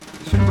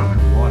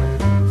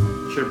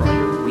Should have brought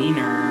your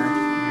wiener.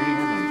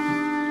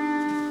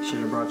 Should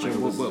have brought your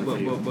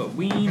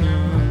wiener.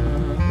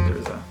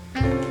 There's a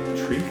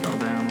tree fell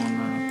down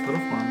on Little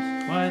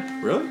Farms.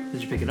 What? Really?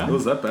 Did you pick it up?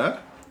 Was that bad?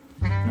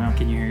 No.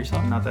 Can you hear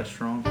yourself? Not that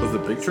strong. Was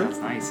it a big tree? Sounds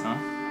nice, huh?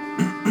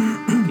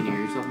 Can you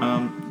hear yourself?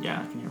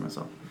 Yeah, I can hear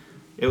myself.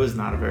 It was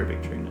not a very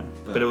big tree, no.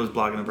 But it was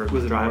blocking the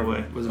person's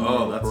driveway. Was it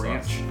that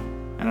branch? sucks.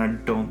 And I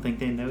don't think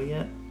they know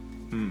yet.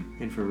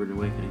 In for a rude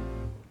awakening.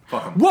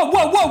 Fuck 'em.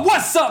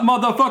 What's up,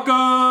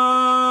 motherfuckers?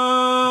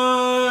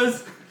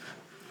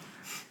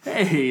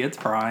 Hey, it's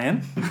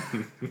Brian.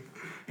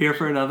 Here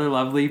for another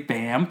lovely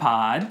BAM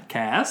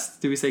podcast.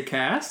 Do we say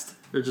cast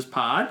or just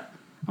pod?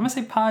 I'm going to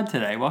say pod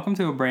today. Welcome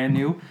to a brand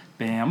new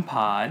BAM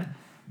pod.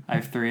 I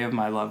have three of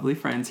my lovely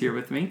friends here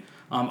with me.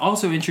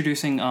 Also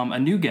introducing a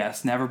new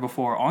guest, never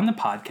before on the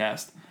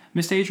podcast,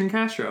 Mr. Adrian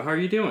Castro. How are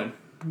you doing?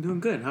 I'm doing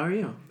good. How are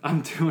you?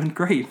 I'm doing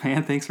great,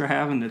 man. Thanks for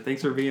having it.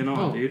 Thanks for being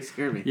on, dude. You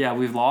scared me. Yeah,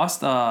 we've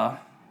lost our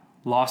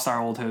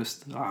old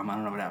host. I don't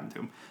know what happened to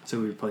him. So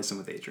we replaced him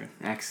with Adrian.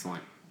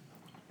 Excellent.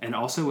 And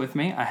also with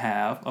me, I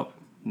have...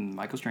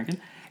 Michael's drinking.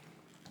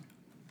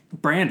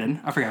 Brandon.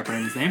 I forgot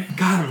Brandon's name.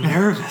 God, I'm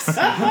nervous.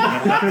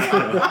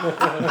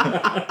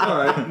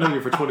 Alright, known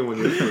you for 21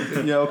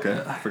 years. Yeah,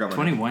 okay. I forgot my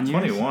 21 years?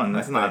 21,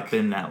 that's not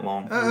been that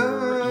long.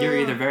 You're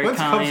either very when's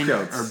Cub kind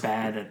Scouts? or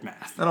bad at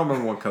math. I don't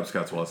remember what Cub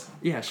Scouts was.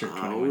 Yeah, sure.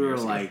 21 We were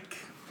years ago.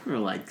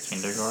 like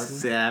Kindergarten?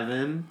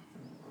 7.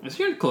 It's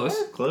you're close.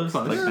 Close,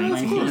 like Yeah,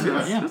 19. close,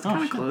 yeah. Yeah, That's oh,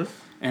 kind of shit. close.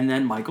 And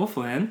then Michael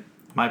Flynn.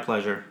 My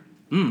pleasure.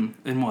 In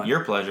what?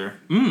 Your pleasure.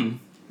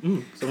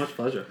 So much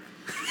pleasure.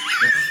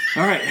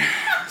 All right.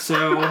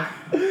 So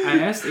I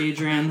asked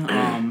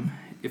Adrian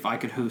if I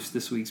could host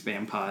this week's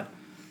BAM pod.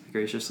 He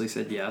graciously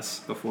said yes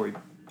before he...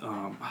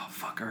 I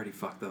already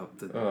fucked up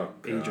the Oh,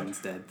 God. Adrian's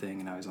dead thing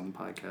and I was on the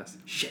podcast.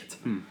 Shit.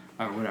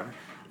 Or whatever.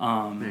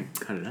 Man,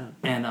 cut it out.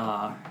 And,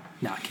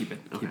 keep it.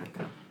 Keep it.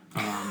 Okay.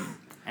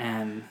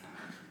 And...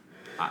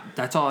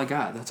 that's all I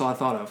got. That's all I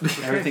thought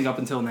of. Everything up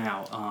until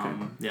now.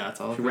 Yeah,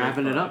 that's all.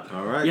 Wrapping it up.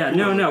 Alright. Yeah,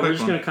 cool. no, we're Quick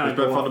just one. gonna kind of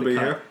It's been go fun off to the be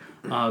cuff. here.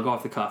 Go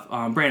off the cuff.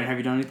 Brandon, have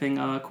you done anything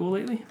cool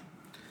lately?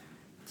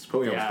 Just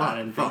put me on the Yeah,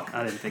 spot.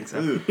 I didn't think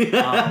so.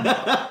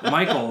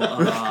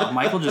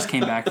 Michael just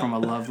came back from a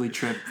lovely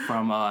trip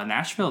from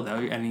Nashville, though.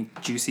 Any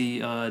juicy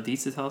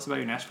deets to tell us about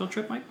your Nashville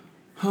trip, Mike?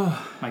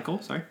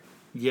 Michael, sorry.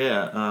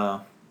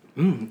 Yeah,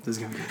 This is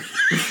gonna be good.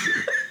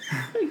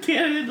 I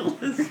can't handle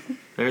this.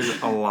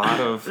 there's a lot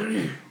of...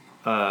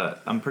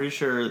 I'm pretty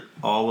sure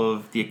all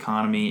of the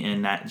economy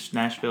in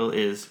Nashville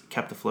is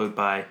kept afloat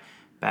by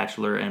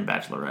bachelor and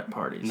bachelorette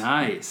parties.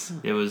 Nice.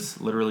 It was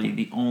literally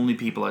the only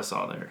people I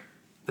saw there.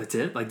 That's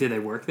it? Like, did they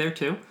work there,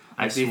 too?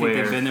 I Do you swear.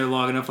 think they've been there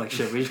long enough? Like,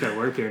 shit, we just gotta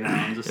work here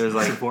now and just It was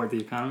like- support the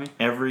economy?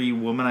 Every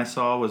woman I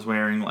saw was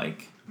wearing,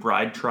 like,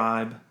 bride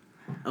tribe.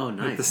 Oh, Like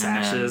the nice.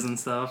 sashes and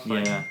stuff?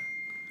 Like, Yeah.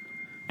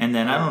 And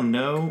then I don't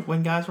know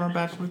when guys were on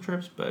bachelor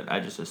trips, but I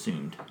just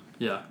assumed.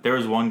 Yeah. There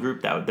was one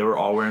group that they were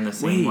all wearing the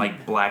same Wait.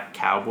 like black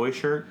cowboy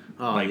shirt,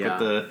 Oh, like yeah.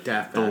 with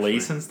Daft the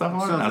lace Bachelor. and stuff on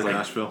it. Sounds And I was like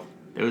like, Nashville.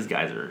 those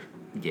guys are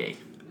gay.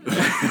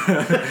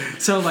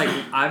 So, like,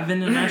 I've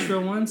been to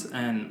Nashville once,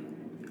 and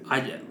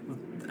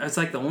it's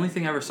like the only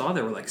thing I ever saw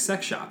there were, like,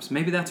 sex shops.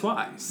 Maybe that's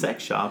why.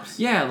 Sex shops.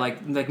 Yeah,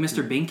 like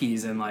Mr.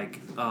 Binky's and,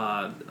 like,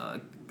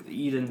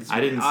 Eden's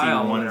I didn't see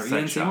Isle or one whatever. sex You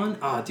didn't see shop. one?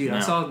 Oh, dude, I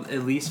No. saw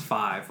at least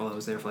 5 while I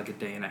was there for, like, a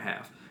day and a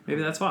half.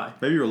 Maybe that's why.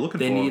 Maybe you were looking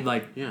They for need, him.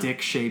 like, Yeah.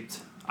 dick-shaped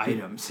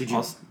items. Did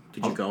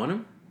you go on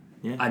him?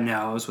 I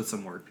know, I was with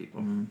some work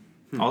people.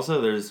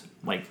 Also, there's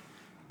like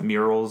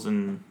murals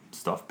and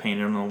stuff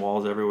painted on the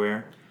walls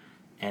everywhere,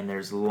 and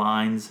there's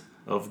lines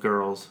of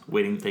girls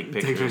waiting to take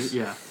pictures.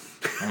 Yeah.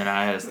 And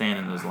I had to stand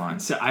in those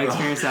lines. So I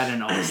experienced that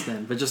in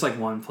Austin, but just like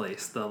one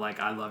place, the like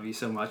 "I love you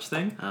so much"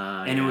 thing,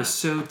 and it was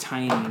so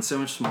tiny and so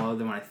much smaller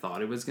than what I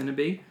thought it was gonna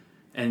be.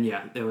 And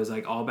yeah, it was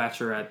like all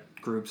bachelorette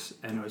groups,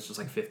 and it was just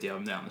like 50 of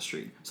them down the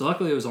street. So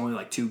luckily, it was only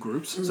like 2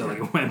 groups, so like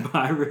it went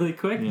by really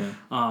quick. Yeah.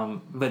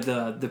 But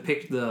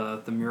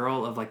the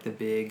mural of like the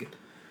big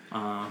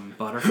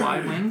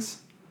butterfly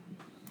wings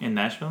In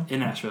Nashville? in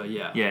Nashville,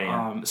 yeah.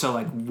 Yeah. So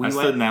like we I stood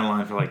went. in that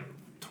line for like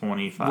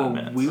 25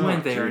 minutes. We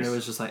went there, and jeez. it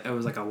was just like it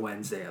was like a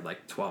Wednesday at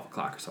like 12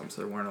 o'clock or something,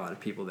 so there weren't a lot of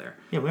people there.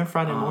 Yeah, we went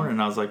Friday morning,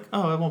 and I was like,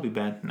 oh, it won't be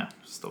bad. No,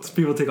 still bad.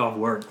 People take off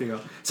work. They go.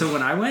 So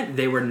when I went,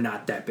 they were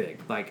not that big.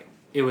 Like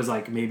it was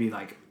like maybe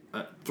like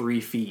 3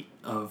 feet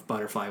of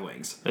butterfly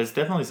wings. It's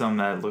definitely something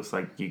that looks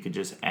like you could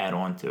just add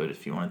on to it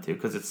if you wanted to,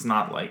 because it's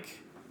not like,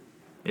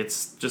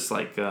 it's just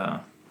like,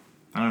 I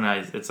don't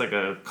know, it's like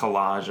a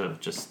collage of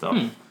just stuff.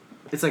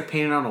 It's like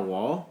painted on a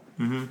wall?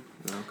 Mm-hmm.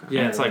 Okay. Yeah,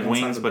 And it's like inside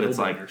wings, the but it's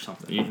building like, or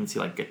something. you can see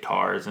like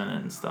guitars in it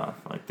and stuff.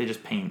 Like, they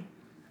just paint.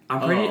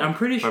 I'm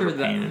pretty whoever sure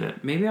painted that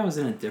it. maybe I was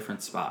in a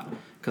different spot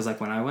because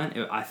like when I went,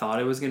 I thought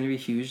it was gonna be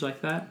huge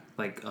like that.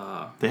 Like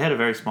They had a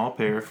very small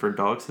pair for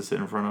dogs to sit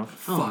in front of.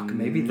 fuck,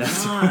 maybe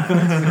that's.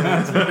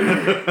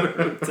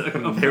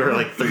 They were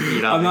like 3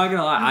 feet out. I'm not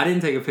gonna lie, I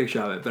didn't take a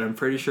picture of it, but I'm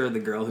pretty sure the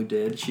girl who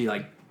did, she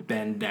like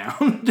bend down.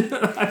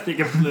 I think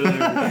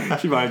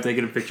she might have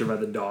taken a picture by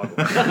the dog.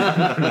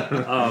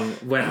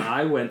 When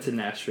I went to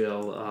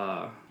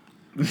Nashville,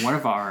 one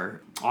of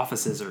our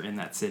offices are in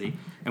that city,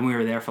 and we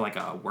were there for like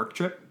a work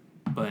trip,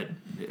 but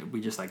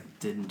we just like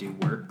didn't do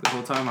work the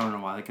whole time. I don't know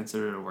why they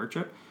considered it a work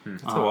trip.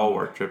 That's how all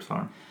work trips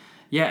are.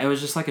 Yeah, it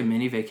was just like a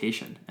mini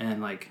vacation,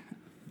 and like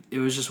it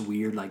was just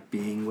weird like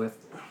being with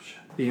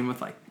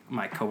like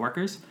my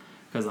coworkers,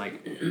 because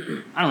like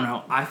I don't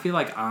know, I feel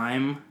like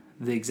I'm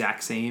the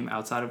exact same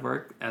outside of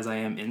work as I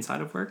am inside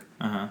of work.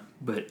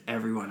 But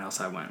everyone else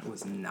I went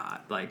was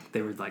not. Like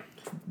they were like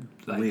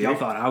Weird? y'all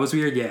thought I was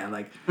weird. Yeah,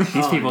 like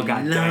these people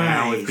got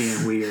down with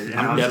being weird. And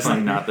I I'm was just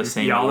definitely like, not the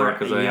same y'all at are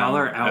work as I y'all am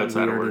are out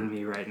outside of weird work. than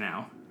me right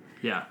now.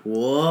 Yeah,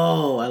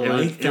 Whoa, I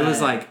like that. it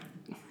was like,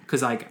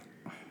 cause like,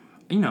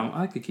 you know, I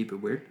like to keep it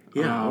weird.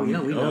 Yeah, we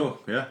know.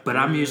 Oh, yeah. But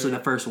I'm usually the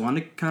first one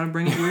to kind of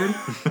bring it weird.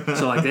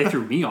 So, like, they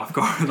threw me off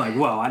guard. Like,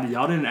 whoa,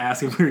 y'all didn't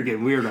ask if we were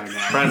getting weird right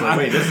now. Brian's like,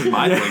 wait, this is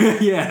my thing.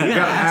 Yeah. You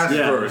gotta ask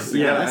Yeah. first.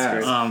 You Yeah, gotta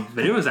that's ask.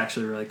 But it was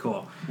actually really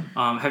cool.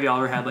 Have y'all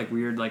ever had, like,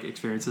 weird, like,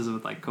 experiences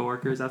with, like,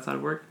 coworkers outside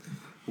of work?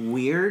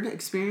 Weird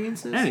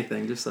experiences?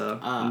 Anything, just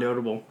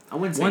notable. I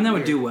wouldn't say One that would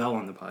weird. do well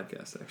on the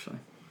podcast, actually.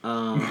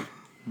 I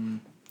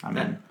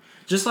mean,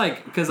 Just,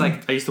 like, because,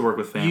 like, I used to work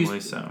with family,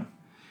 so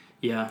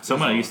yeah.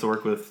 someone I used to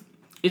work with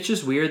It's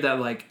just weird that,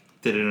 like,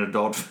 did an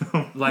adult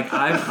film. like,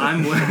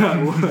 I'm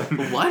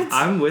with, What?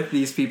 I'm with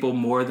these people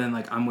more than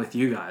like I'm with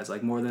you guys,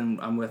 like more than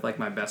I'm with like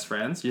my best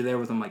friends. You're there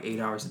with them like 8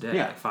 hours a day,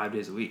 Yeah. like 5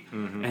 days a week,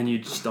 and you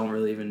just don't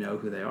really even know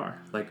who they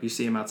are. Like you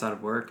see them outside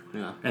of work,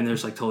 Yeah. and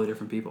there's like totally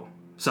different people.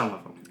 Some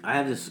of them. I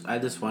have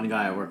this one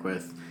guy I work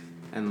with,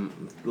 and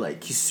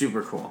like he's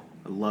super cool.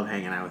 I love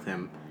hanging out with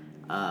him.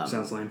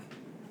 Sounds lame.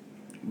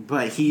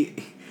 But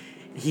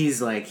he's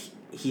like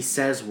he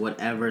says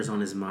whatever's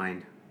on his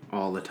mind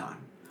all the time.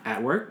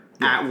 At work?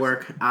 At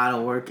work, out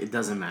of work, it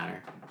doesn't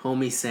matter.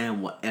 Homie's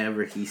saying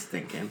whatever he's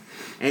thinking,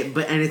 and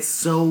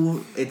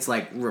it's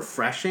like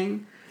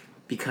refreshing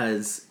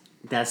because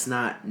that's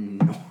not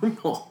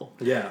normal.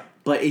 Yeah.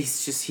 But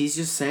he's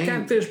just saying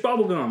Catfish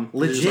bubblegum.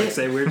 legit. Just, like,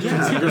 say weird shit.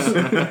 Yeah,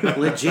 just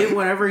legit.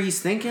 Whatever he's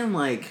thinking,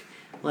 like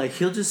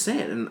he'll just say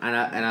it, and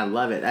I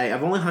love it.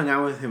 I've only hung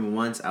out with him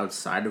once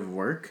outside of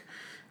work,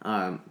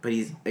 but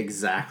he's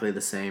exactly the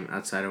same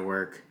outside of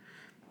work.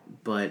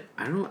 But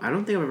I don't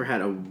think I've ever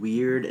had a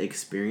weird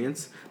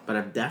experience, but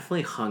I've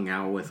definitely hung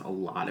out with a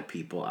lot of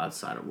people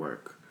outside of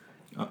work.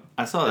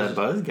 I saw that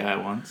Buzz guy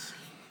once.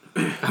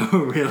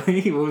 Oh,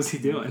 really? What was he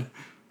doing?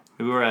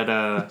 We were at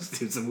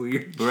Did some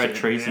weird we were at shit,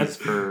 Tracy's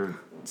for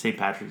St.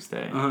 Patrick's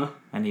Day,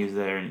 and he was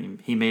there,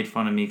 and he made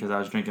fun of me because I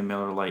was drinking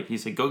Miller Lite. He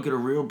said, "Go get a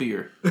real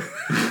beer."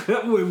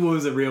 man. What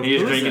was a real? And he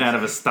was Who is drinking that? out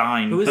of a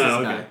Stein. Who is this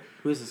okay. guy?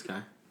 Who is this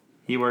guy?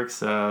 He works.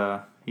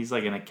 He's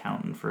like an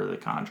accountant for the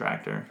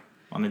contractor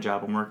on the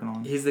job I'm working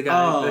on. He's the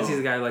guy. Oh. He's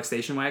the guy who likes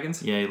station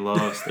wagons. Yeah, he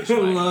loves station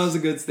wagons. Loves a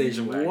good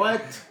station wagon.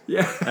 What?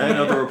 Yeah. I didn't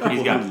know there were people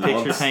He's got who love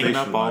pictures hanging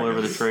up station all over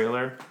the wagons.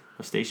 trailer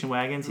of station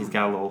wagons. He's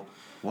got a little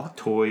What?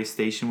 toy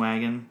station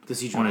wagon Does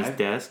he on drive? his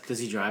desk. Does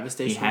he drive a He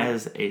station?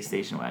 has a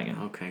station wagon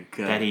Okay,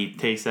 good. that he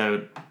takes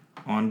out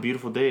on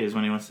beautiful days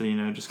when he wants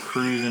to, just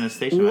cruise in a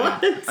station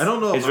wagon. What? I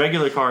don't know. His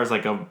regular car is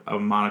like a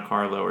Monte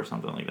Carlo or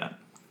something like that.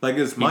 Like,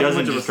 is my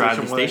doesn't image of a just drive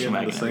station the station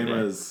wagon the wagon same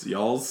every day. as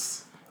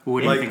y'all's? What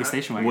do you Like, think of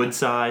station wagon?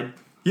 Woodside,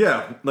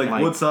 Yeah, like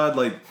Woodside,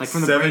 like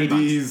from the Brady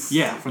Bunch. 70s.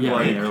 Yeah, from the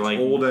like, Brady or like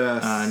old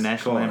ass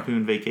National car.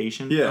 Lampoon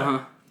Vacation. Yeah,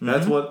 Uh-huh.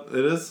 that's what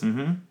it is?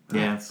 Mm-hmm.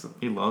 Yeah,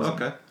 he loves them.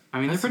 Okay. I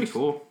mean, they're pretty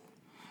cool.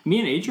 Me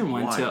and Adrian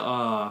went Why?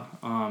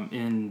 to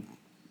in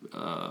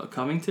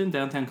Covington,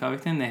 downtown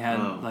Covington. They had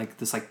Oh. like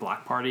this like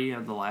block party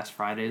of the last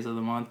Fridays of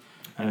the month,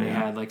 and they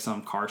had like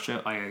some car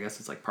show. Like, I guess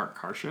it's like park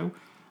car show.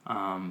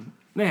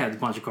 They had a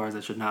bunch of cars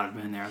that should not have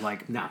been there,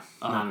 like No,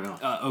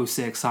 not at all.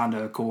 06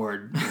 Honda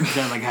Accord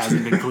that like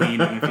hasn't been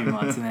cleaned in a few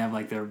months, and they have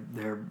like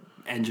their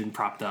engine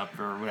propped up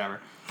or whatever.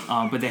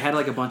 But they had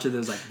like a bunch of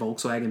those like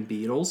Volkswagen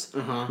Beetles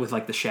with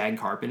like the shag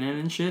carpet in it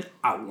and shit.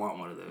 I want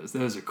one of those.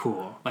 Those are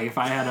cool. Like if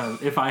I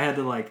had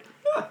to like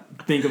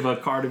think of a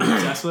car to be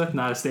obsessed with,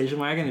 not a station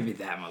wagon, it'd be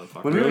that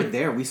motherfucker. When we were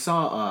there, we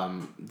saw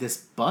this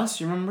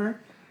bus. You remember?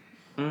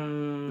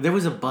 There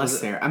was a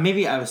bus there.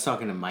 Maybe I was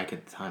talking to Mike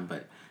at the time,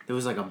 but there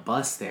was like a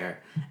bus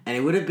there, and it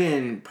would have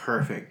been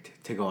perfect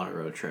to go on a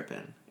road trip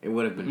in. It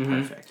would have been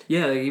perfect.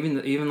 Yeah, like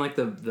even like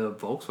the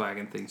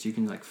Volkswagen things, you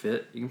can like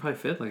fit. You can probably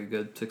fit like a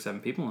good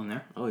 6-7 people in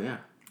there. Oh yeah.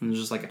 And there's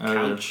just like a Oh,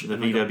 couch. the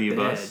and, like, a VW bed.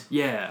 bus?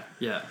 Yeah,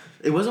 yeah.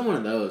 It wasn't one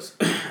of those.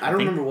 I don't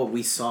remember what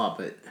we saw,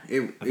 but I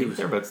it think was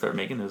they're about to start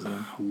making those again.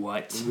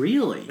 What?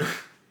 really.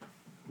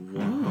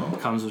 Whoa.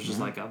 Comes with just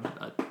like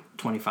a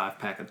 25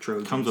 pack of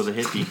Trojans. Comes with a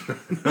hippie.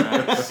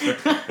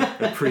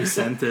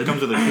 pre-scented.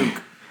 Comes with a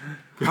kook.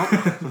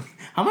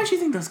 How much do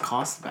you think those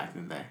cost back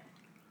in the day?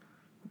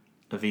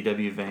 A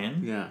VW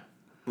van. Yeah.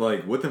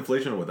 Like, with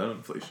inflation or without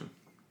inflation?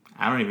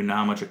 I don't even know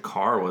how much a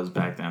car was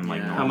back then.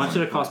 Like, Yeah. How much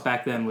did it cost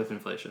back then with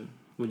inflation?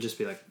 Would just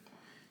be like,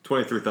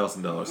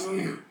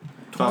 $23,000.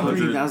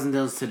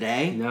 $23,000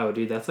 today? no,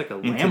 dude, that's like a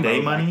In Lambo today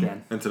back money?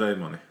 then. And today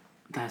money.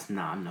 That's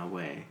no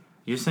way.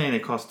 You're saying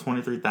it cost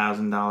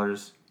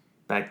 $23,000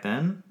 back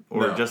then,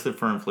 or No. adjusted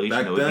for inflation,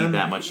 Back it would then- be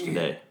that much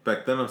today?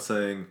 Back then I'm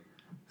saying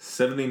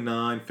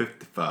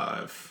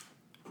 $79.55.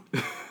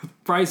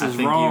 Price I is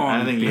think wrong.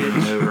 I think you hit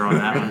an over on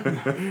that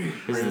one.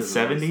 Is it Brandon's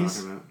what I was 70s?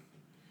 talking about.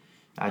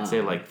 I'd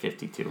say like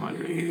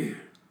 5,200,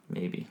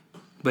 maybe.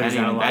 but is that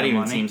that a even, lot that of even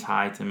money? seems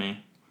high to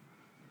me.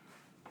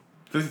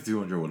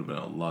 5,200 would have been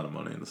a lot of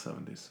money in the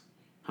 70s.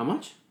 How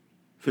much?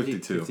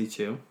 52.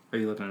 52. Are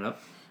you looking it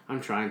up?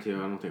 I'm trying to. I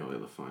don't think I'll be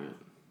able to find it.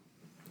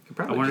 Could I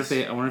probably wonder just-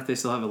 if they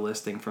still have a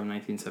listing from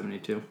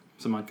 1972.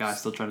 Some guy's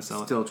still trying to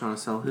sell it. Still trying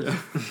to sell his.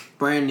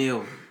 Brand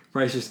new.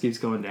 Price just keeps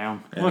going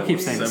down. Yeah, Well, it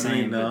keeps staying the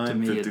same, but to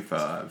me, it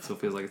 79.55. still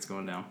feels like it's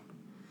going down.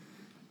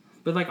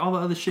 But like all the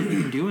other shit you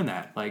can do in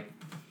that, like,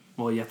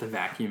 well, you have to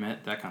vacuum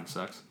it. That kind of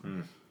sucks.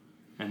 And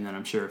then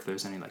I'm sure if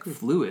there's any like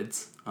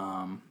fluids,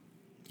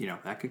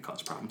 that could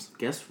cause problems.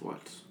 Guess what?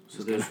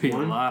 So There's there's gonna be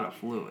one. a lot of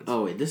fluids.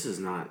 Oh wait, this is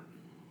not.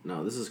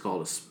 No, this is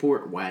called a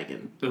sport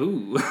wagon.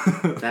 Ooh,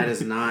 That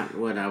is not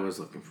what I was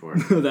looking for.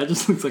 that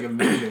just looks like a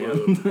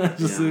minivan. That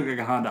just Yeah. looks like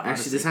a Honda Actually,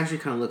 Odyssey. this actually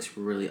kind of looks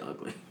really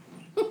ugly.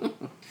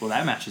 Well,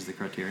 that matches the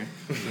criteria.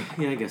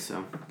 Yeah, I guess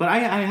so. But I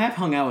have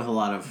hung out with a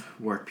lot of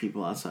work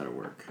people outside of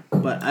work.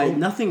 But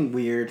nothing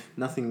weird.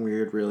 Nothing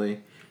weird,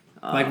 really.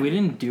 Like we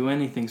didn't do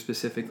anything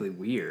specifically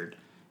weird.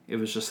 It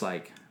was just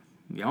like,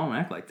 y'all don't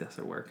act like this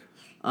at work.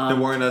 They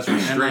weren't as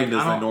restrained as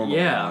I they don't- normally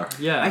are.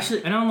 Yeah,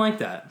 Actually- I don't like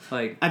that.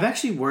 Like, I've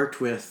actually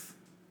worked with.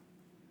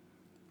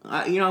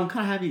 I'm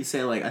kind of happy to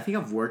say, like, I think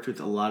I've worked with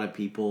a lot of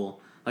people,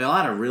 like a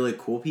lot of really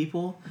cool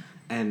people,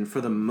 and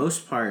for the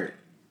most part,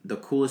 the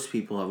coolest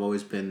people have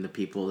always been the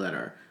people that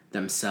are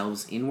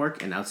themselves in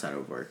work and outside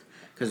of work.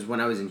 Because when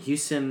I was in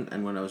Houston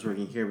and when I was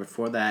working here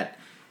before that,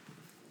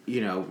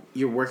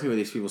 you're working with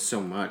these people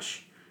so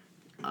much,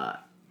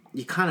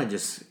 you kind of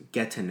just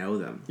get to know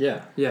them.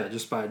 yeah,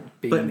 just by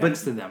being But-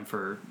 next to them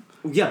for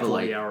Yeah, but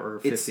 40 like hours or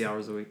it's- 50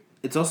 hours a week.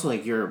 it's also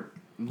like you're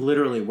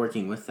literally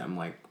working with them,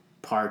 like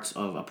parts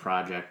of a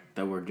project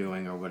that we're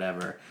doing or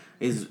whatever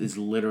is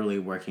literally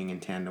working in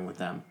tandem with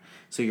them.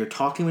 So you're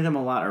talking with them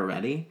a lot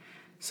already.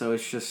 So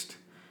it's just,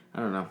 I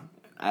don't know.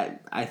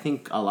 I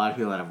think a lot of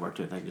people that I've worked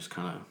with, I just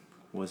kind of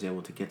was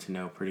able to get to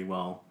know pretty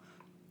well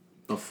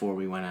before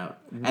we went out.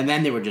 And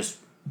then they were just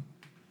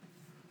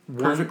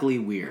perfectly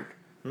weird,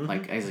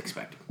 like as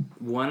expected.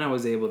 One, I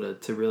was able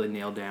to really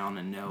nail down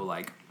and know,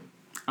 like,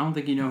 I don't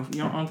think you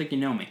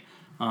know me.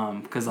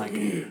 Because, like,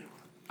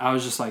 I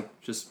was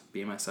just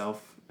being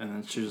myself. And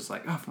then she was just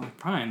like, oh,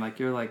 Brian, like,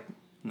 you're like,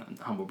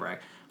 humble brag.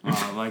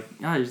 Like,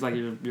 yeah, he's like,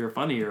 you're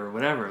funny or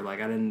whatever.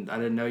 Like, I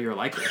didn't know you were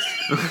like this.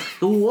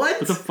 What?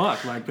 What the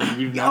fuck? Like,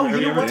 you've Oh, never, have you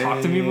you know ever what?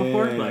 talked to me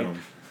before? Like,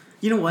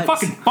 You know what?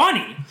 fucking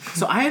funny.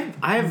 So I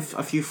have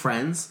a few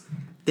friends.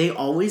 They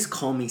always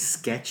call me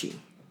sketchy.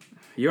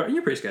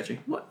 You're pretty sketchy.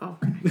 What? Oh,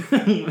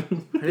 okay.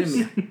 I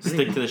didn't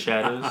Stick to the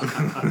shadows.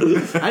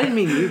 I didn't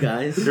mean you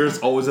guys. You're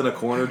just always in a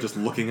corner just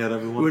looking at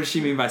everyone. What does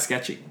she mean by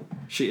sketchy?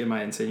 Am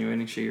I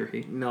insinuating she or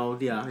he? No,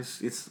 yeah,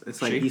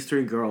 it's like She? these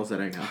three girls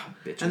that I know,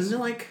 Bitches. and they're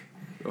like,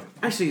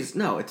 actually,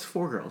 it's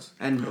 4 girls,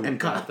 and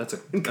God, that's a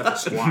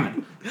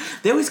squad.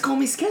 they always call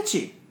me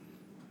sketchy,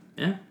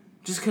 Yeah.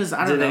 just because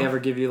I don't Did know. they ever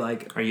give you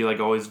like? Are you like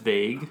always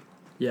vague?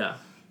 Yeah.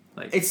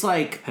 Like, It's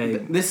like Hey,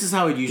 this is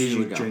how it did usually you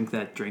would go. drink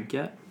that drink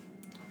yet?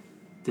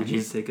 Did you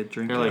He's- take a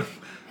drink? They're yet? like,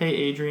 hey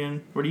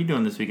Adrian, what are you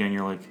doing this weekend?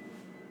 You're like,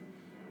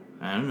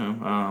 I don't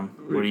know.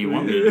 What do you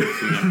want me to do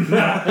this weekend?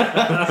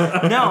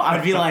 No,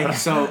 I'd be like,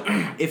 so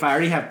if I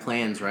already have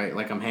plans, right?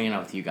 Like I'm hanging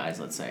out with you guys,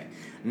 let's say.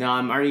 No,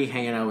 I'm already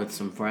hanging out with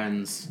some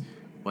friends,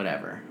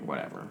 whatever,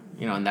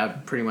 and that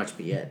would pretty much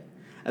be it.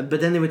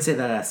 But then they would say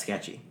that that's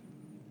sketchy.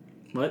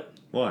 What?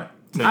 Why?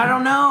 I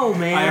don't know,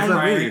 man.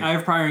 I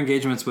have prior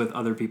engagements with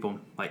other people.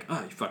 Like,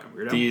 oh, you fucking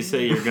weirdo. Do you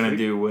say you're gonna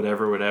do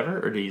whatever,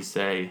 or do you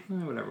say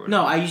Whatever.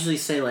 No, I usually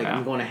say like Yeah.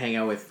 I'm going to hang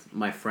out with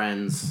my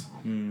friends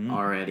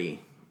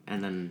already,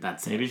 and then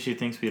that's maybe it. she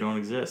thinks we don't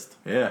exist?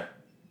 Yeah.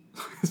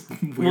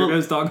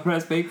 Weirdos talking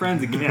about fake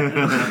friends again.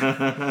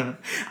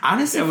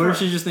 Honestly, Yeah, what if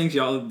for, she just thinks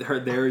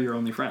they're your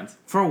only friends?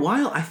 for a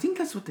while, I think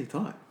that's what they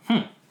thought.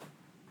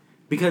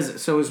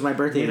 Because so it was my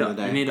birthday the other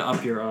day. You need to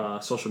up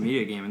your social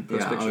media game and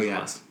post yeah, pictures oh of yeah,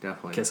 us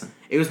definitely. kissing.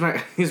 It was my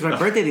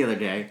birthday the other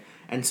day,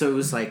 and so it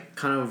was like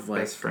kind of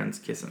like Best friends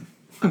kissing.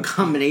 a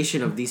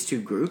combination of these two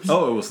groups.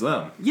 Oh, it was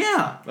them.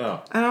 Yeah.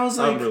 Oh. And I was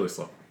like, I'm really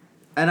slow.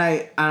 and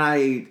I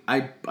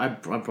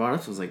brought up.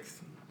 I was like,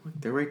 look,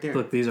 they're right there.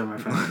 Look, these are my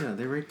friends. Yeah,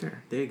 they're right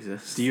there. They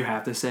exist. Do you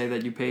have to say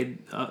that you paid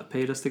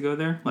us to go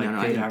there? Like No,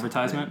 I paid didn't-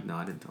 advertisement? No,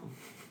 I didn't tell them.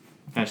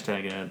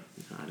 Hashtag ad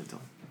No, I didn't tell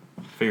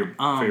them.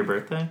 for your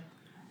birthday.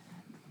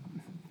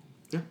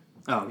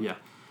 Oh yeah.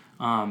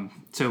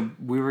 So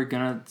we were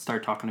gonna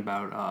start talking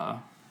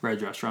about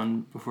Red's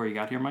Restaurant before you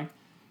got here, Mike.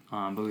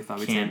 But we thought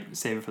we'd Can't.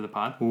 save it for the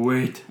pod.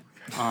 Wait.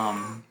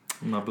 I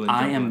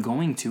am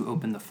going to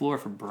open the floor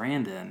for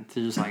Brandon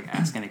to just like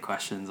ask any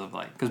questions of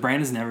like, because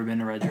Brandon's never been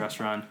to Red's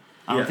Restaurant.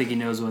 I don't Yeah. think he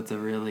knows what to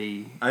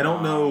really. I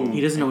don't know.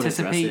 He doesn't know what his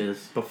dress Anticipate-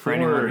 is. Before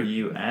anyone who-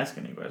 you ask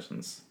any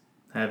questions,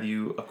 have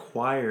you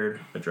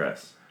acquired a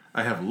dress?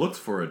 I have looked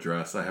for a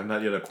dress. I have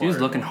not yet acquired. He was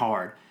looking one.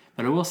 hard,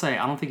 but I will say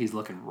I don't think he's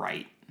looking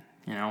right.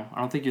 You know, I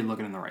don't think you're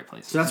looking in the right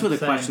place. So that's where the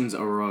Same. questions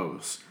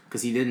arose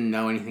because he didn't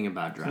know anything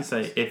about I dresses.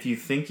 say, if you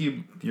think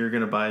you're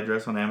gonna buy a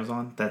dress on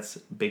Amazon that's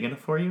big enough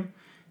for you,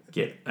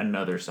 get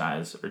another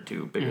size or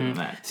two bigger than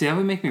that. See, that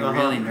would make me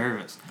really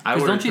nervous. I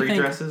 'Cause ordered don't you 3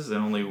 think- dresses and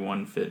only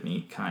one fit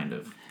me, kind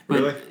of. But,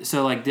 Really?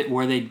 So like,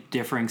 were they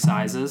differing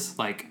sizes?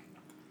 Like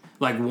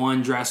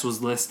one dress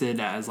was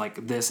listed as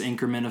like this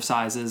increment of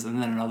sizes,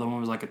 and then another one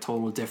was like a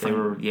total They different.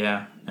 were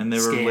and they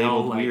were Scale,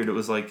 labeled like- weird. It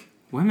was like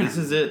Women, this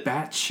is it.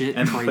 That shit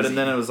And crazy. but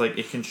then it was like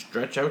it can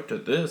stretch out to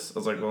this. I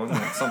was like, well, I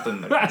want something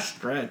that can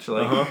stretch.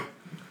 Like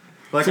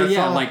Like So I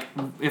yeah, saw, like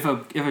if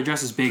a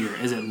dress is bigger,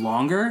 is it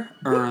longer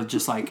or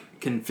just like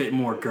can fit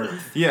more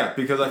girth? yeah,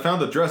 because I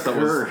found a dress that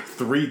was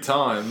 3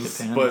 times,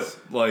 Depends. but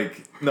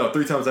like no,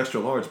 3 times extra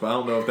large. But I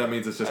don't know if that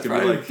means it's just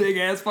gonna be like big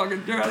ass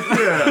fucking dress.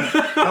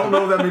 yeah. I don't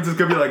know if that means it's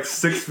gonna be like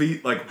 6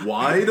 feet like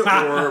wide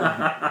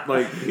or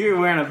like You're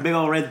wearing a big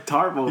old red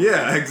tarp over.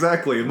 yeah,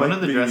 exactly. It one might of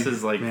the be-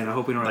 dresses, like Man, I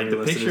hope we don't like have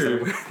the any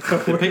listeners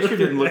picture. The picture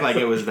didn't look like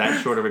it was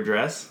that short of a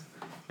dress.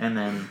 And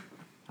then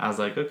I was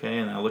like, okay.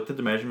 And I looked at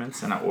the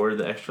measurements and I ordered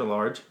the extra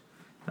large.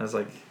 I was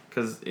like,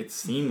 because it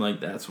seemed like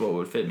that's what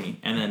would fit me.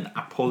 And then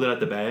I pulled it out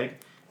the bag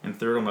and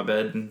threw it on my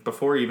bed. And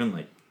before even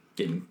like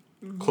getting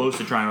close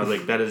to trying, I was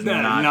like, that is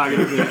not gonna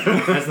be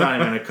that's not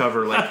even gonna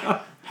cover like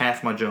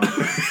half my junk.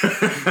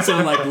 So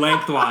like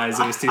lengthwise,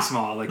 it was too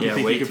small. Like you Yeah,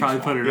 think way you could too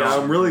probably small. put it Yeah,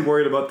 on. I'm really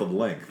worried about the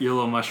length. Your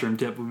little mushroom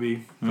tip would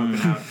be poking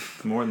out.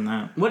 More than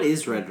that. What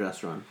is Red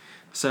Dress Run?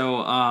 So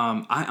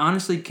I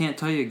honestly can't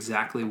tell you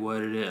exactly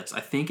what it is. I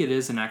think it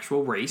is an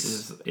actual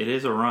race It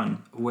is a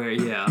run. where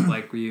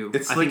like you.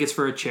 It's I like- think it's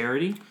for a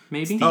charity,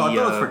 maybe. Oh, I thought it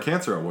was uh, for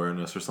cancer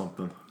awareness or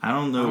something. I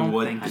don't know I don't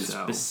what think the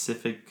so.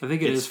 specific. I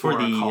think it it's is for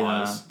a the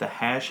cause. the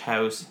Hash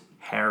House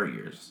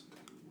Harriers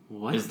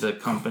What? is the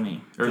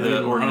company or Do they the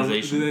love-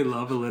 organization. do they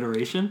love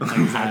alliteration? Like,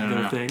 is I that don't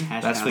their know. thing?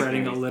 That's the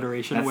Spreading thing.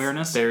 alliteration That's-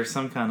 awareness. There's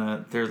some kind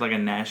of there's like a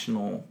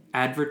national.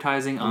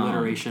 Advertising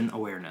alliteration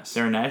awareness.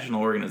 They're a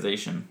national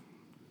organization,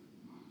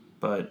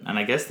 and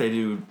I guess they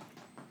do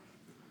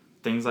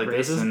things like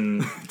Races? this in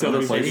To other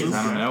other cities. places?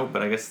 I don't know,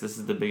 but I guess this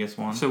is the biggest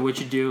one. So what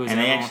you do is and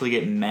they everyone- actually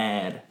get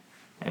mad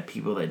at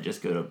people that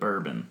just go to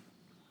Bourbon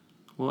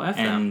well, F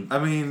them. and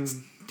I mean,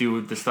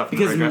 do the stuff in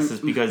Because, red dresses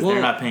because well,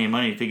 they're not paying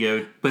money to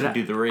go to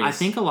do the race. I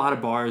think a lot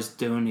of bars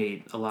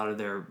donate a lot of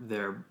their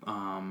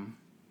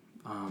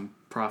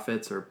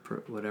profits or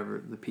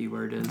whatever the P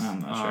word is. I'm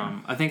not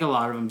sure. I think a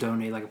lot of them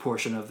donate like a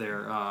portion of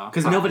their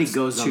Because nobody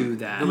goes to on,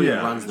 that. Nobody Yeah.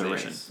 runs the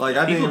organization. race. like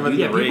I didn't People even. do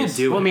Yeah, the people race.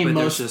 do Well, I it, mean, but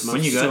there's most- just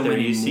when you so go out there,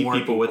 many you see more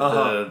people with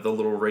Uh-huh. the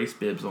little race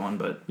bibs on,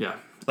 but yeah.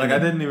 Like I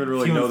didn't even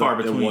really Few and know far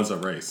that between. it was a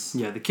race.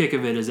 Yeah, the kick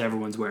of it is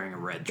everyone's wearing a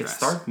red dress.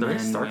 the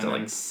race Men, starts at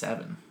women. like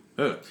 7.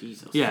 Ugh.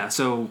 Jesus. Yeah,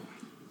 so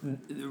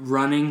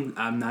running,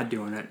 I'm not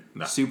doing it.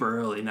 No. Super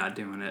early, not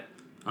doing it.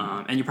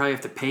 And you probably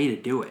have to pay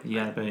to do it. You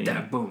gotta pay, That,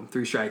 yeah. boom,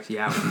 3 strikes, you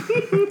out.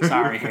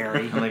 Sorry,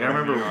 Harry. Like I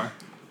remember,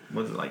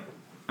 was it like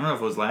I don't know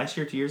if it was last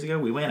year, 2 years ago.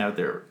 We went out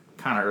there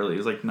kind of early. It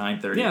was like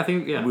 9:30. Yeah, I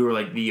think- yeah. And we were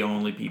like the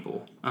only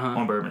people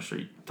on Bourbon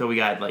Street till we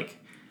got like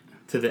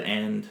to the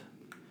end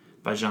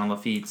by Jean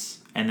Lafitte's,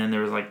 and then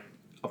there was like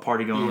a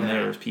party going on Yeah. there.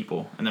 There was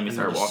people, and then we And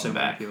started there's walking so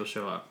many back. people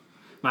show up.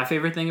 My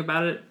favorite thing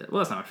about it,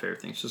 well, it's not my favorite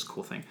thing. It's just a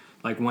cool thing.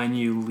 Like when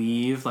you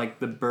leave like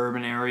the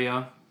Bourbon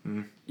area,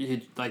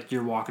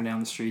 you're walking down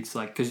the streets,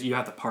 like because you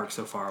have to park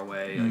so far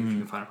away. Like, you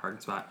can find a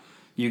parking spot.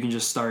 You can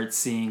just start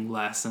seeing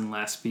less and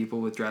less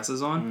people with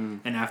dresses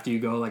on, and after you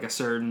go like a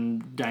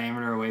certain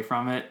diameter away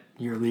from it,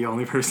 you're the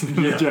only person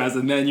in your dress,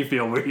 and then you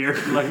feel weird.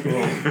 Like,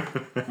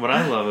 What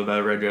I love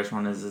about Red Dress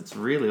Run is it's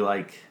really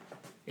like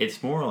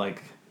it's more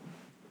like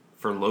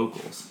for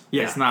locals.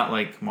 Yeah. It's not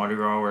like Mardi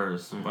Gras where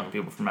there's a bunch of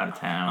people from out of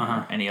town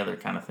or any other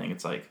kind of thing.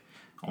 It's like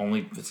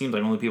it seems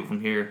like only people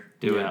from here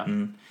do Yeah. it,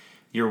 and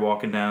you're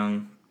walking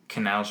down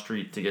Canal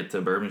Street to get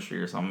to Bourbon Street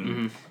or something,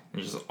 and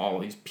there's just all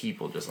these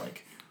people just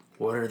like,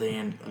 what are they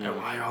in?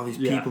 Why are all these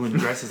Yeah. people in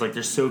dresses? Like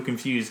they're so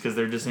confused because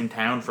they're just in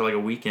town for like a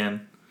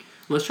weekend.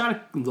 let's try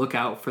to look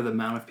out for the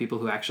amount of people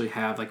who actually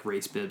have like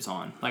race bibs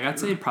on. Like I'd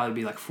say it'd probably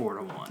be like 4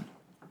 to 1,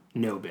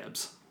 no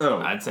bibs. Oh,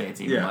 I'd say it's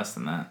even Yeah. less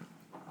than that.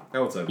 I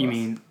would say You less.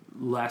 mean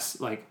less,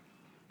 like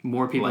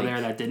more people Like-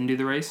 there that didn't do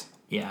the race?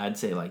 Yeah, I'd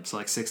say like So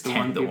like 6 to 10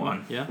 1 to people?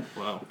 1. Yeah.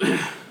 Wow. Yeah,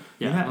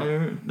 Yeah.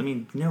 I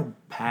mean, you know how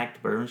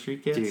packed Bourbon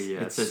Street gets? Dude,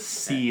 yeah, it's a it's-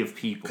 sea of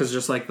people. Because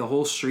just like the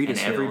whole street And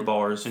is every filled,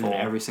 bar is and full.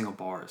 every single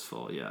bar is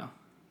full. Yeah.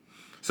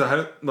 So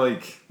how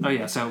like Oh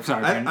yeah. So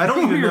sorry. Brandon. I don't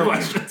What were even your know.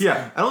 questions?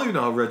 Yeah, I don't even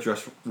know how Red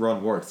Dress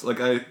Run works. Like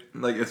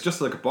it's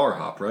just like a bar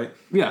hop, right?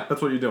 Yeah.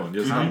 That's what you're doing.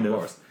 You're just Kind hopping of.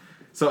 bars.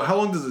 So how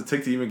long does it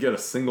take to even get a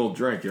single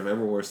drink if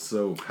everywhere's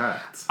so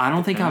packed? I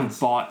don't think Depends. I've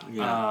bought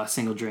Yeah. a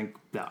single drink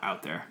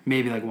out there.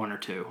 Maybe like 1 or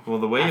 2. Well,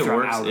 the way it After I'm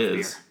works out of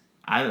is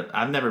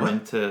I've never What?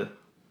 been to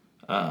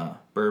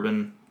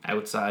Bourbon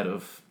outside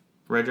of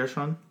Red Dress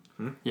Run,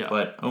 Yeah.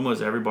 but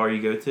almost every bar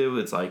you go to,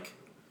 it's like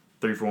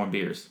 3-for-1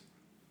 beers.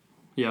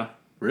 Yeah.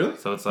 Really?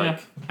 So it's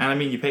like, and I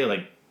mean, you pay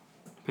like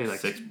Pay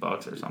like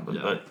 $6 or something,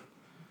 Yeah. but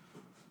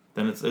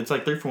then it's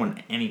like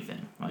 3-for-1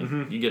 anything. Like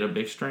Mm-hmm. you get a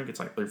mixed drink, it's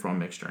like 3-for-1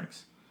 mixed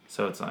drinks.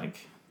 So it's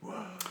like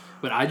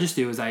What I just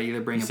do is I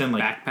either bring You a send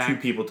like backpack 2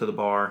 people to the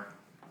bar.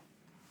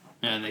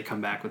 and they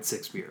come back with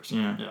 6 beers.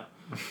 Yeah.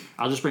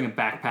 I'll just bring a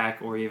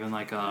backpack or even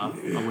like a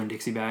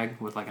Winn-Dixie bag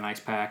with like an ice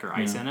pack or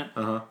ice Yeah. in it,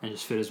 Uh-huh. and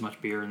just fit as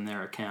much beer in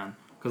there as I can.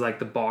 Because like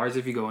the bars,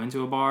 if you go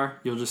into a bar,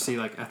 you'll just see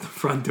like at the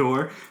front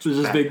door, there's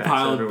just big Backpacks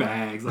pile of everywhere.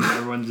 bags. Like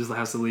everyone just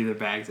has to leave their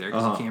bags there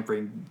because Uh-huh. you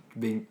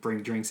can't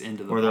bring drinks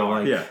into the Or they'll bar.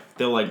 like Yeah.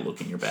 they'll like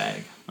look in your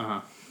bag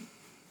to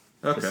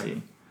Okay.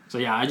 see. So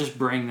yeah, I just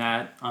bring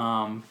that.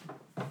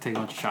 Take a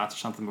bunch of shots or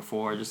something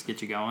before, just to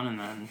get you going, and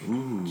then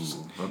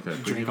Ooh. Okay.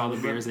 drink all the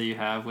beers that you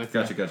have with.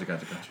 Gotcha. you.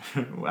 Gotcha.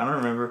 I don't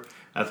remember.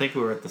 I think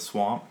we were at the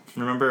swamp.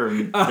 Remember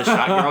the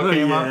shot girl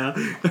came up?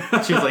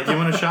 She was like, "You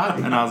want a shot?"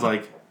 And I was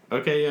like,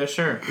 "Okay, yeah,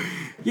 sure."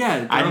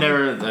 Yeah, I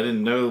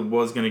didn't know what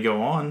was gonna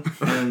go on,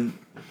 and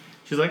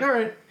she's like, "All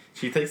right."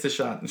 She takes the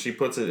shot and she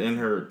puts it in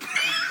her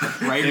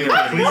right in in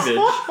her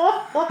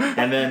cleavage,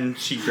 and then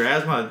she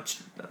grabs my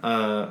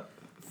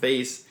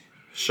face,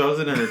 shoves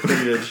it in her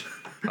cleavage,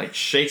 like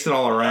shakes it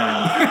all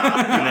around,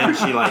 and then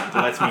she like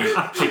lets me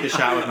take the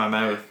shot with my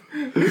mouth,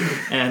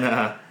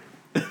 and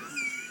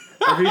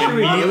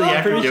immediately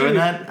after doing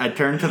that, I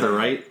turned to the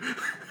right,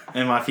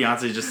 and my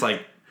fiance just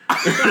like.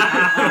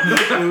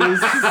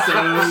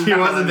 She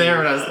wasn't there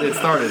when it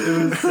started.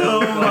 It was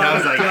so and I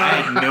was like,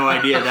 I had no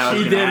idea that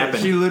was She going to did it.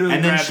 happen. She literally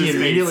and then grabbed she his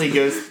immediately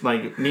goes,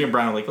 like, me and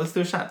Brian were like, let's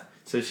do a shot.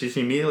 So she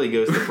immediately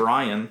goes to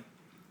Brian.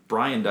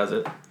 Brian does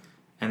it.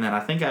 And then I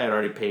think I had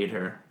already paid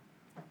her.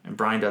 And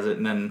Brian does it.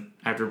 And then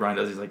after Brian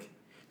does it, he's like,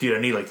 dude,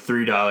 I need like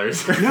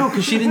 $3. No,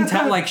 because she didn't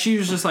tell. Like she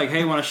was just like,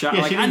 "Hey, want a shot?"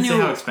 Yeah, like she didn't I knew say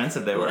how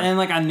expensive they were. and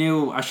like I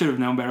knew I should have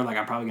known better. Like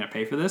I'm probably gonna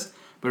pay for this,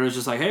 but it was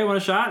just like, "Hey, want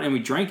a shot?" And we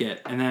drank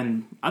it, and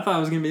then I thought it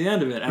was gonna be the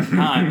end of it at the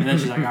time, and then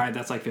she's like, "All right,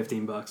 that's like $15."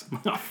 I'm like,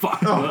 oh fuck!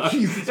 Oh,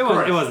 Jesus it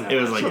Christ. wasn't. That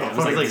It was much. like Yeah, it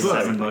was like like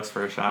 $7 $7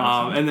 for a shot.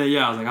 Or something. and then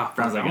yeah, I was like,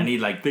 "Oh, I was like, I need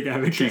like think I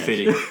have a cash.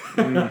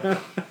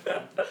 $250.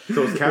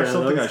 So is cash Yeah,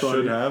 something I that's funny.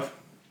 should have?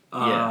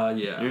 Yeah.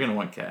 You're gonna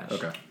want cash.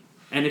 Okay.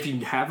 And if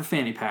you have a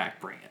fanny pack,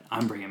 bring it.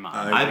 I'm bringing mine.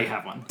 I I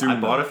have one. I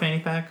bought a fanny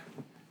pack.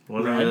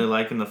 Wasn't Red. really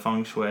liking the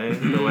feng shui,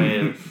 the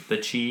way the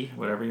chi,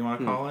 whatever you want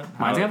to call it.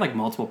 Mine's got like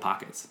multiple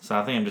pockets. So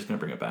I think I'm just gonna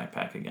bring a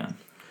backpack again.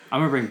 I'm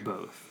gonna bring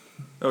both.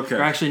 Okay.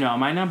 Or actually, no, I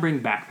might not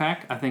bring backpack.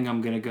 I think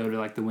I'm gonna go to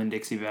like the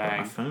Winn-Dixie My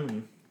bag.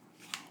 phone.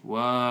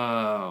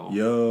 Whoa.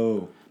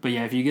 Yo. But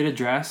yeah, if you get a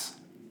dress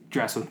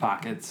with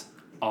pockets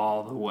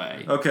all the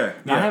way. Okay.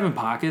 Not Yeah. having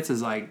pockets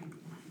is like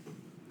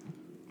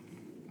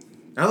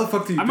How the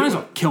fuck do you I do might as it?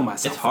 well kill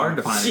myself. It's hard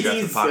to find a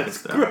dress with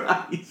pockets though.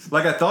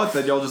 Like I thought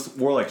that y'all just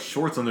wore like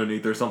shorts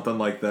underneath or something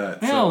like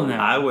that. Hell so. no.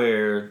 I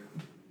wear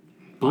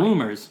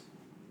Bloomers.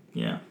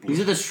 yeah. These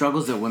are the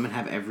struggles that women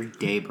have every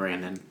day,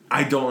 Brandon.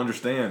 I don't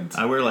understand.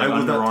 I wear, like, was not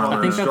Under taught Armour.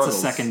 I think that's struggles. a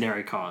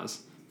secondary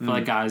cause for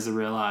like guys to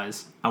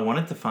realize. I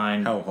wanted to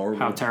find How horrible.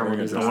 How terrible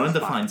it is. I wanted to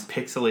find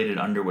pixelated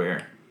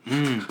underwear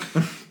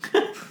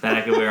that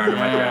I could wear under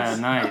my Yeah, dress.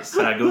 nice.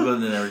 But I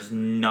googled and there was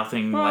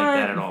nothing like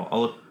that at all.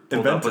 All it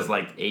pulled Invent up was it.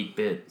 like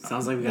 8-bit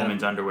Sounds like we got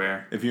women's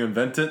underwear. If you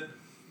invent it,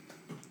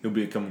 you'll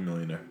become a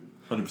millionaire.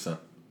 100%.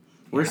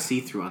 We're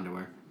see-through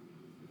underwear.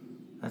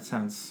 That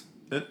sounds.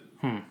 It.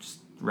 Just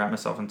wrap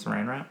myself in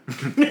saran wrap.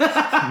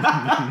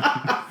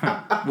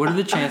 What are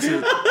the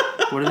chances?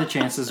 What are the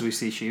chances we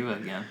see Shiva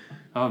again?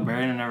 Oh,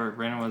 Brandon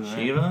wasn't there.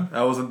 Shiva?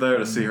 I wasn't there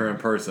to see her in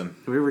person.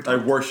 Have we ever I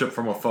talked, worship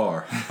from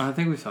afar. I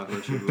think we've talked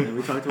about Shiva. have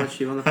we talked about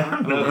Shiva on the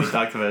pod? No, we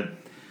talked about.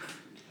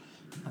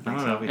 I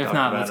don't know if we If talked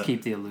not, about let's it.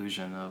 keep the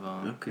illusion of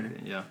Okay.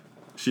 Yeah.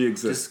 She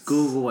exists. Just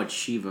Google what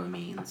Shiva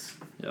means.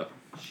 Yep.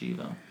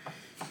 Shiva.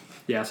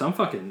 Yeah, so I'm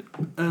fucking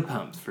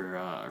pumped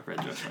for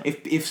Red Dress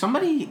Night. If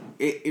somebody,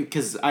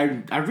 because I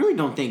really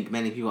don't think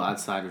many people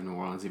outside of New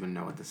Orleans even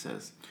know what this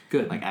is.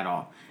 Good. Like, at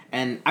all.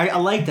 And I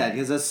like that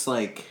because that's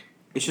like,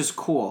 it's just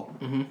cool.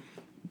 Mm-hmm.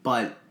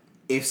 But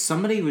if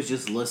somebody was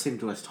just listening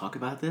to us talk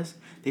about this,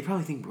 they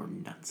probably think we're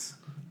nuts.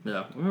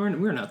 Yeah,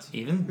 we're nuts.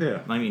 Even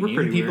Yeah. I mean, We're even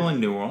pretty people weird.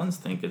 in New Orleans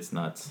think it's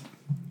nuts.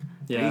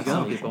 Yeah, There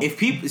some you people. go. If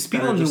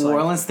people are in just New like-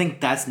 Orleans think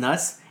that's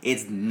nuts,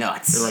 it's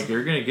nuts. They're like,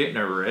 you're gonna get in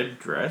a red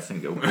dress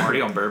and go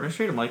party on Bourbon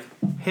Street. I'm like,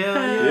 hell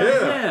yeah!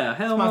 Yeah.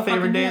 hell, It's my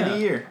favorite day yeah. of the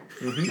year.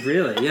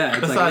 Really? Yeah,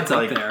 it's Besides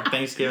like it's up there.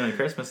 Thanksgiving and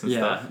Christmas and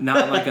Yeah, stuff.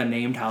 not like a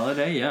named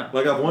holiday. Yeah.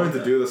 Like I've wanted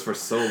to do this for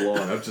so long.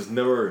 I've just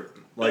never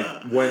like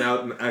went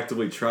out and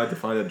actively tried to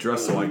find a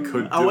dress so I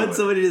could do I want it.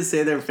 somebody to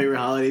say their favorite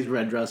holiday is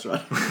red dress run.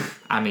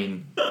 I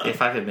mean,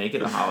 if I could make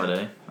it a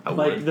holiday, I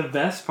Like would. the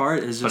best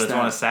part is But just it's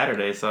that. on a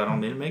Saturday, so I don't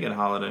need to make it a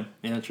holiday.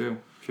 Yeah, true.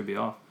 Should be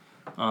off.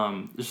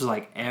 It's just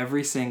like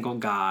every single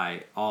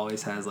guy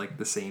always has like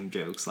the same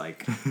jokes,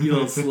 like you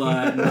little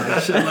slut, and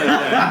like, shit like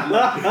that.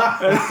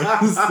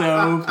 Like, it's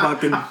so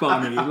fucking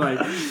funny. Like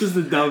just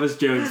the dumbest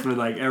jokes, but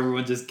like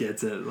everyone just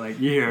gets it. Like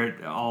you hear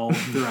it all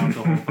throughout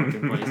the whole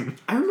fucking place.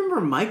 I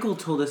remember Michael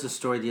told us a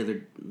story the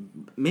other,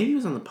 maybe it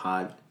was on the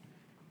pod,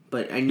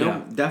 but I know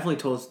Yeah. definitely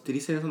told us. Did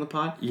he say this on the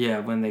pod? Yeah,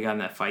 when they got in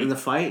that fight. In the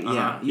fight, Uh-huh.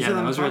 yeah. You Yeah, said that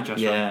on the was pod? Red Dress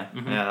Yeah,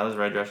 Run. yeah, that was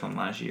Red Dress Run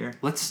last year.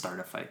 Let's start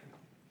a fight.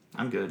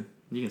 I'm good.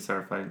 You can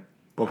start a fight.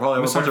 We'll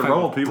probably have a bunch of certified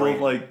rebel people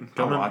brand. like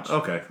coming. watch.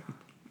 Okay,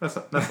 that's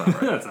not right.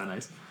 That's not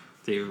nice.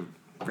 Dude,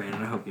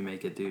 Brandon, I hope you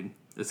make it, dude.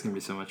 It's gonna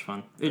be so much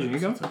fun. Adrian, you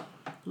go?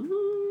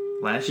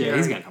 Last Yeah, year,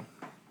 he's gonna come.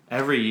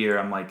 every year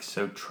I'm like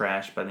so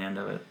trashed by the end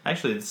of it.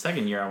 Actually, the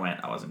second year I went,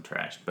 I wasn't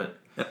trashed, but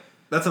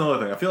That's another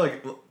thing. I feel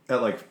like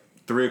at like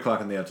 3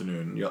 o'clock in the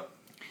afternoon,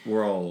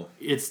 we're all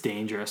It's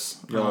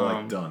dangerous.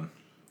 like done.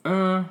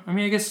 I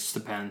mean, I guess it just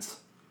depends.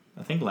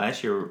 I think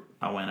last year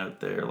I went out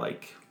there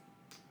like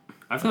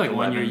I feel like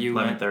one year you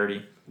went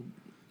 11:30,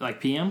 like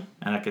PM.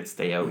 and I could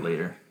stay out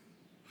later.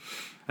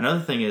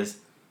 Another thing is,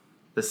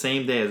 the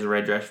same day as the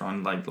Red Dress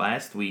Run, like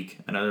last week,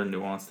 another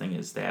New Orleans thing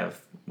is they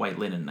have White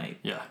Linen Night.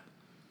 Yeah.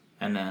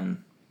 And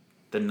then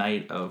the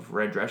night of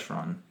Red Dress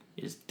Run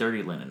is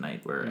Dirty Linen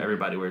Night, where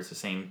everybody wears the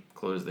same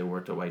clothes they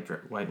wore to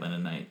White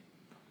Linen Night.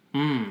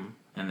 And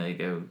they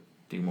go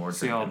do more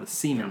See drinking. all the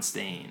semen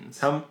stains.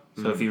 How?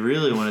 So if you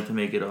really wanted to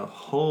make it a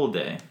whole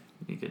day,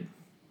 you could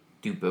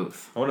do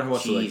both. I wonder how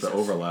much like Jesus. the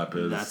overlap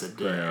is. That's a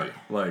day. there.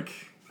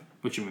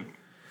 What you mean?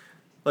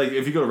 Like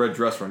if you go to Red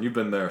Dress Run, you've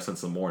been there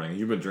since the morning.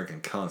 You've been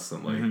drinking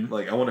constantly.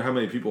 Like I wonder how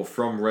many people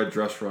from Red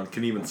Dress Run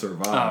can even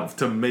survive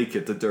to make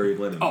it to Dirty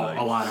Linen Night.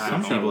 A lot of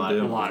Some people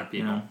do. A lot of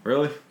people. You know?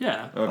 Really?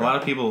 Yeah. Okay. A lot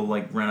of people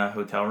like rent a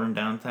hotel room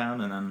downtown,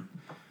 and then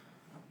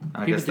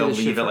I People guess do they'll this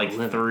shit leave for at a like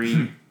living.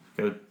 3,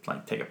 go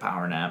like take a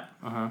power nap,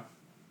 and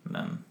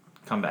then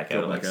come back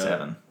out at like back out.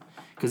 7.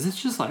 Because it's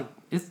just like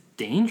it's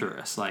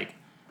dangerous. Like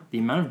the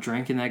amount of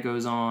drinking that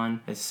goes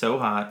on. It's so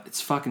hot. It's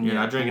fucking. You're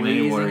not drinking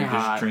any water, blazing you're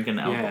just hot. drinking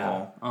Yeah.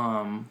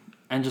 alcohol.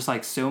 And just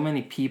like so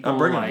many people. I'm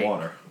bringing like,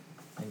 water.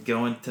 And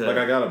going to Like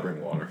I gotta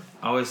bring water.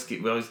 we always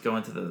go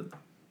into the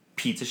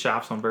pizza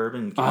shops on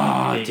Bourbon, and get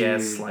Oh, big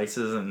ass dude.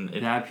 slices, and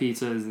That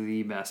pizza is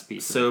the best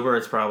pizza. sober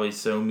it's probably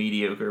so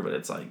mediocre, but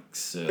it's like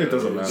so. It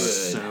doesn't matter. good.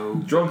 So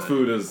Drunk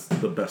food is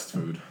the best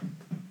food.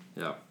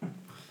 yeah.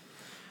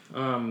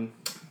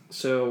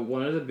 So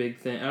one of the big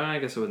things, I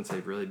guess I wouldn't say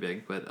really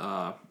big, but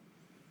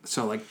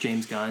so like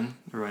James Gunn,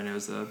 everybody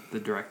knows the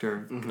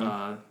director,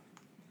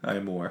 I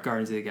am more.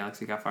 Guardians of the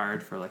Galaxy got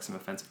fired for like some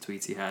offensive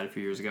tweets he had a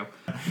few years ago.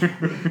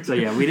 So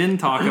yeah, we didn't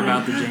talk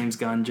about the James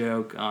Gunn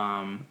joke.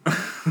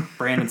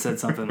 Brandon said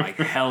something like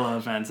hella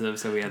offensive,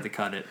 so we had to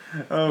cut it.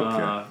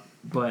 Okay.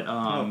 But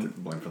I'll take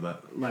the blame for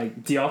that.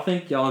 like, do y'all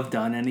think y'all have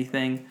done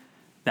anything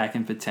that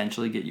can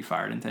potentially get you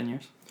fired in 10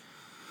 years?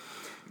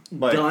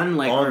 Like, Done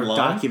like or online?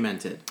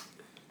 documented.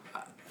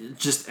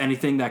 Just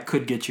anything that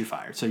could get you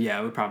fired. So yeah,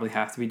 it would probably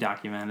have to be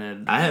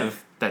documented. I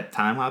have that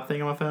time hop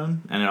thing on my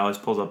phone, and it always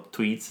pulls up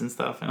tweets and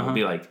stuff, and it'll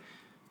be like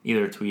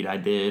either a tweet I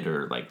did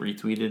or like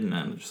retweeted, and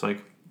then just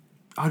like,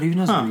 Oh, do you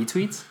know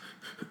retweets?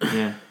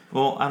 yeah.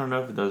 Well, I don't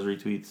know if it does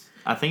retweets.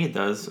 I think it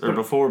does. Or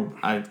before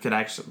I had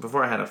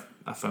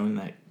a phone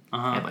that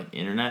had like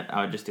internet,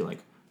 I would just do like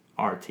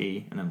RT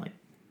and then like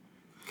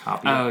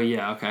copy. Oh it.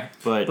 yeah, okay.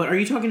 But But are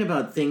you talking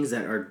about things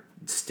that are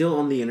still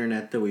on the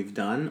internet that we've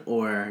done,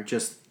 or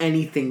just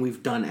anything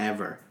we've done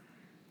ever?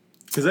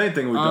 Because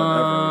anything we've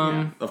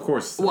done ever, of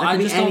course. Well, That I could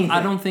be just don't. I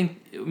anything. don't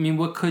think. I mean,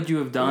 what could you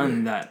have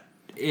done that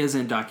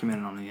isn't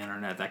documented on the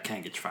internet that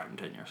can get you fired in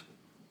 10 years?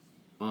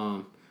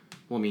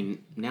 Well, I mean,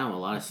 now a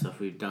lot of stuff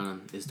we've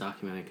done is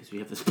documented because we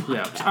have this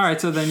Yeah. podcast. All right.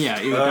 So then,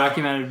 yeah, either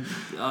documented.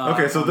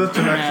 Okay, so on this the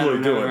can internet actually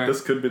or do whatever. it.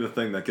 This could be the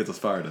thing that gets us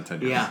fired in 10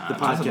 years. Yeah, the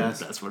That's what- podcast.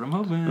 That's what I'm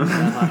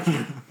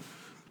hoping.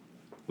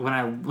 When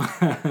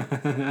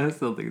I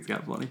still think it's kind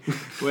of funny.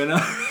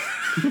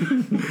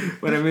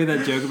 When I made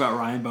that joke about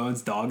Ryan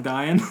Bowen's dog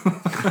dying,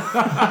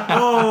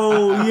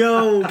 Oh,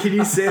 yo, can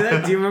you say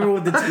that? Do you remember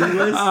what the tweet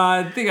was?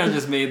 I think I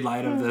just made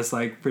light of this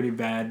like pretty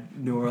bad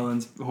New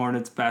Orleans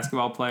Hornets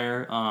basketball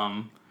player.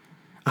 I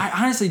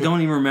honestly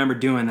don't even remember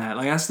doing that.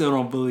 Like I still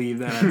don't believe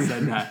that I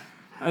said that.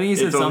 I think he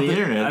said It's on the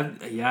something.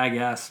 internet. Yeah, I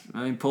guess.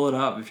 I mean, pull it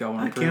up if y'all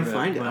want I to prove can't it.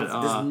 find it. But,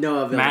 There's no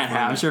available Matt has.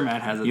 I'm format. sure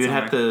Matt has it. you would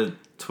somewhere. have to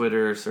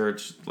Twitter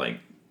search like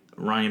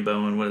Ryan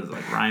Bowen. What is it,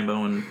 like Ryan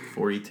Bowen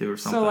 42 or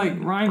something? So like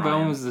Ryan Brian.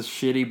 Bowen was this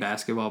shitty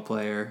basketball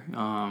player. He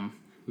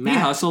Matt-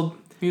 hustled.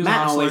 He was Matt a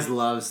hustler. always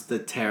loves the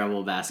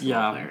terrible basketball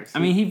Yeah, players. I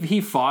mean he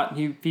fought.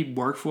 He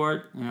worked for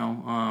it. You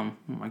know,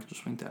 Michael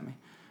just winked at me.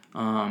 So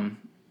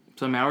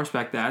I mean, I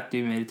respect that.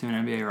 Dude made it to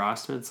an NBA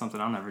roster. It's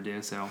something I'll never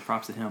do. So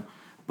props to him.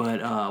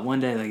 But one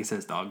day, like he said,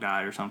 his dog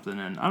died or something,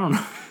 and I don't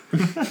know,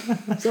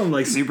 something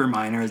like super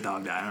minor. His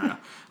dog died. I don't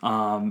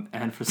know.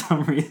 And for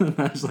some reason,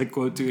 I just like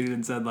quote tweeted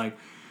and said like,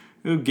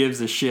 "Who gives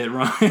a shit,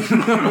 Ryan?"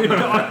 Your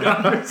dog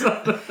died or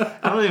something.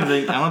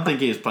 I don't think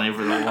he was playing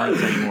for the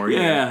Hornets anymore.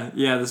 either.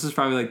 Yeah. This was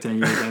probably like 10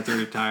 years after he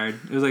retired.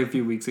 It was like a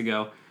few weeks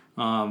ago.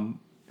 And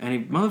he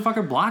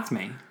motherfucker blocked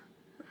me.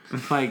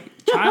 Like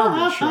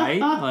childish, right?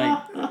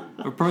 Like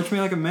approach me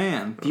like a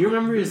man. Do you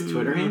remember his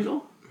Twitter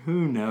handle?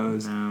 Who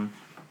knows?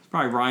 It's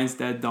probably Ryan's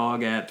Dead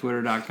Dog at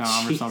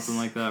twitter.com or something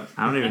like that.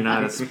 I don't even know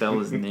how to spell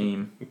his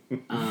name.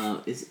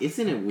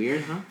 Isn't it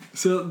weird, huh?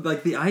 So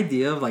like the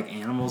idea of like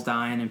animals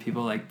dying and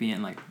people like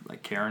being like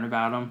caring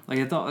about them, like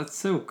it's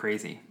so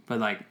crazy. But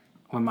like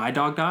when my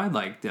dog died,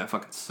 like that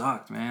fucking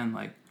sucked, man.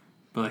 Like,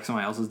 but like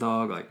somebody else's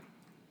dog, like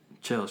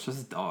chill. It's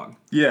just a dog.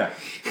 Yeah.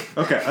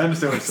 Okay, I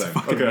understand what you're saying.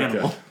 fucking Okay,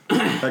 animal.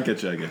 okay. I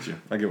get you. I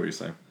get what you're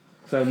saying.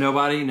 So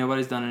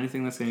nobody's done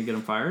anything that's going to get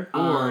him fired,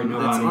 or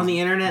That's on the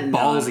internet. No.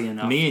 ballsy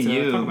enough. Me and to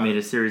you talk about made it.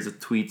 a series of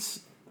tweets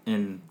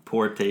in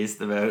poor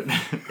taste about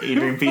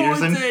Adrian Poor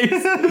Peterson.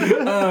 taste.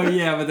 Oh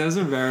yeah, but those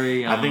are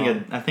very. I think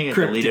I cryptic.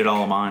 deleted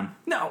all of mine.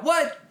 No,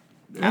 what?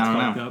 I don't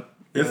fucked know. up.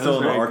 It's still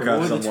in the What archive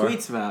were the somewhere.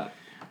 tweets about?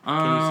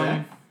 Can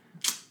you say?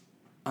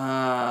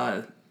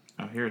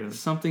 Oh, here it is.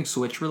 Something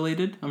Switch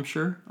related, I'm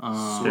sure.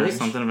 There's Switch?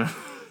 something about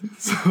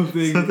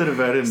Something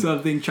about him.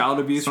 something child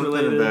abuse Something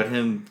related. about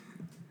him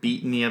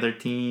beating the other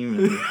team.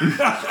 And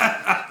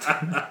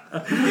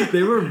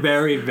They were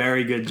very,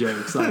 very good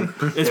jokes. Like,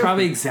 it's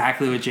probably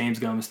exactly what James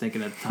Gunn was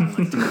thinking at the time.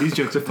 Like, dude, these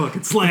jokes are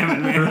fucking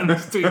slamming, man. I'm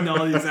just tweeting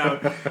all these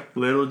out.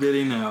 Little did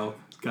he know,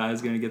 this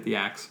guy's gonna get the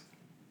axe.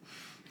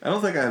 I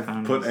don't think I've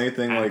put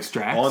anything like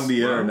Abstracts? on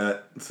the Wow.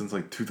 internet since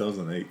like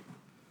 2008.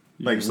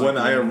 Like just, when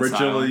like, I living in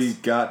originally silence.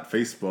 got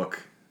Facebook.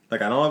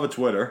 Like I don't have a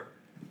Twitter.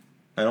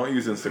 I don't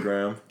use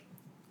Instagram.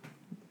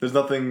 There's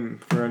nothing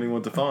for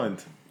anyone to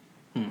find.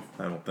 I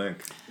don't think.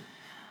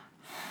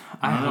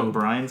 I don't know. hope-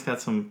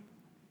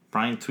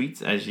 Brian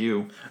tweets as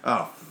you.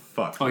 Oh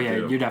fuck. Oh I yeah,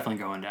 do. you're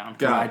definitely going down. 'Cause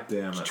God I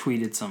damn it.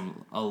 tweeted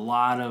a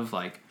lot of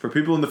like For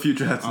people in the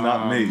future, that's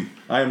not me.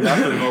 I am not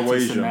a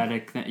Norwegian.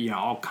 anti-Semitic,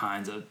 all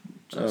kinds of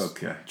just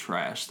Okay.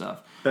 trash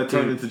stuff. That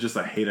turned into just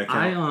a hate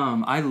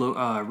account.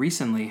 I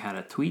recently had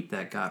a tweet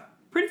that got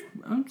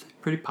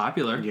pretty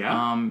popular.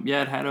 Yeah?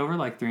 It had over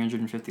like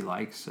 350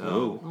 likes.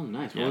 So Oh,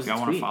 nice. What yeah, was if y'all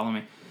the want to tweet? follow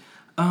me.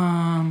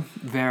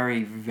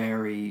 Very,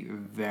 very,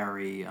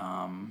 very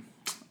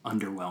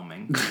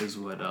underwhelming is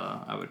what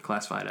I would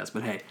classify it as.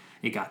 But hey,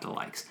 it got the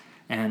likes,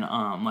 and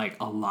like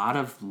a lot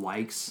of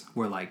likes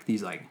were like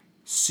these like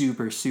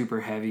super super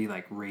heavy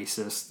like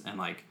racist and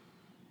like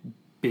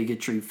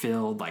bigotry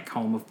filled like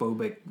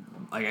homophobic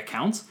like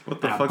accounts.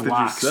 What the And I fuck did you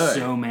blocked say?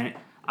 So many.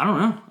 I don't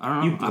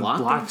know. You I blocked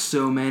blocked them?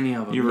 so many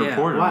of them. You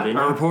reported Why? them, didn't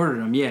I you?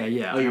 reported them. Yeah.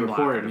 Oh, you I blocked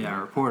reported them. them. Yeah,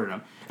 I reported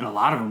them, and a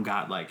lot of them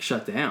got like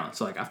shut down.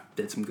 So like I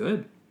did some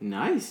good.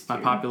 Nice. My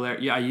dude.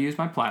 popularity. Yeah, I used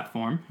my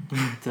platform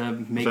to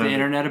make the Found it.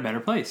 internet a better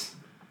place.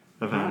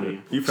 I found it.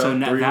 You So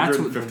found now that's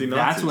 350 what,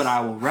 Nazis. that's what I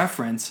will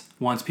reference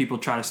once people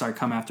try to start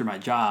come after my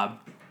job.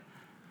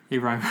 Hey,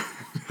 Ryan.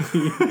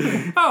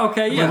 Oh,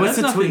 okay. Yeah, What's that's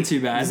the nothing tweet?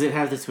 too bad. Does it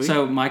have the tweet?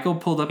 So Michael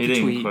pulled up He the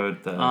didn't tweet.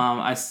 quote that.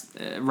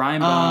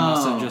 Ryan Bowen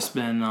must have Oh. just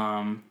been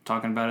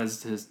talking about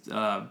his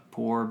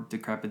poor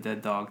decrepit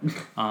dead dog.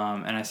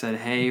 And I said,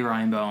 "Hey,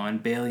 Ryan Bowen,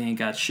 Bailey ain't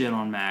got shit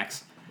on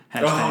Max."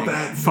 Hashtag,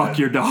 that's fuck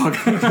your dog.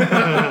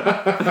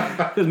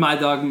 Because my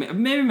dog,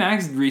 maybe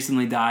Max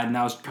recently died, and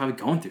I was probably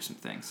going through some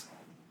things.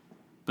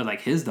 But like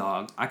his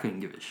dog, I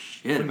couldn't give a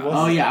shit about.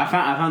 Oh yeah, I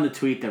found the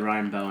tweet that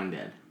Ryan Bowen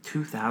did.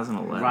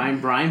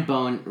 2011.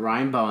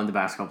 Ryan Bowen, the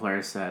basketball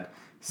player, said,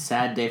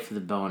 "Sad day for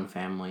the Bowen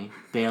family.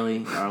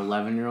 Bailey, our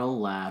 11-year-old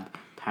lab,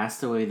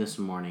 passed away this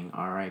morning.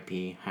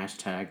 R.I.P.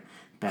 Hashtag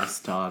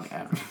best dog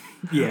ever."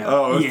 Yeah.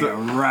 Oh, it was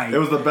right. It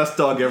was the best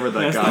dog ever that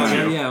Best got dog you.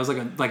 ever. Yeah, it was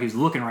like he was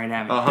looking right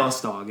at me. Uh-huh.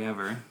 Best dog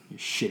ever. You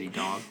shitty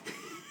dog.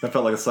 That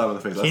felt like a slap in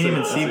the face. Can't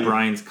even see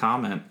Brian's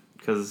comment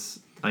because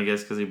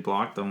he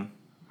blocked them.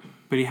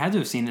 But he had to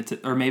have seen it,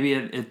 or maybe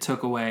it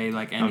took away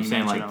like any I'm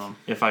saying mention like of him.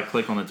 if I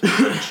click on the tweet,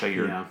 it'll show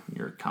your Yeah.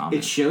 your It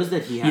comment. shows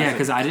that he has. Yeah,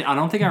 because I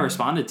don't think I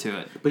responded to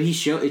it. But it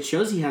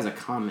shows he has a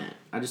comment.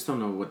 I just don't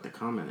know what the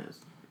comment is.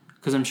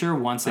 Because I'm sure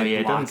once they Oh, yeah,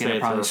 it block doesn't it, say it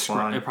it's a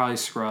probably, reply. it probably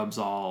scrubs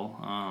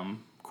all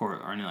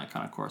or any like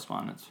kind of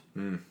correspondence.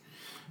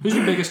 Who's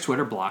your biggest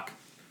Twitter block?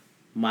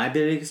 My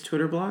biggest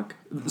Twitter block?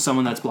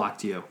 Someone that's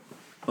blocked you.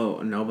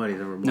 Oh, nobody's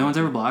ever blocked. No one's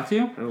ever blocked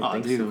you? don't Oh,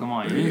 think dude, so. come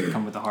on. You need to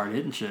come with the hard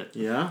hitting shit.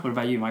 Yeah? What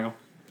about you, Michael?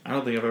 I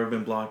don't think I've ever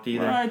been blocked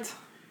either. What?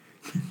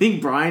 I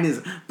think Brian.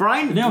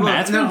 No,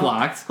 Matt's been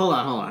blocked. Hold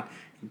on.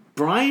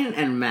 Brian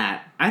and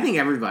Matt, I think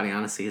everybody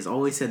honestly has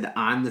always said that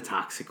I'm the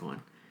toxic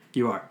one.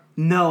 You are.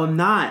 No, I'm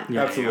not.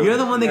 Yeah, Absolutely. You're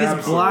the one that gets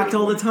Absolutely. blocked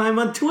all the time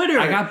on Twitter.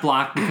 I got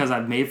blocked because I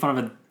made fun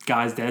of a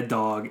guy's dead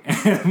dog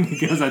and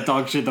because I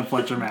talked shit to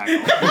Fletcher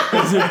Mackel.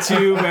 Those are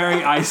two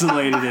very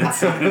isolated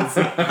incidents.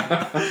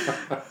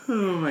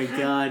 Oh my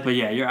god. But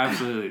yeah, you're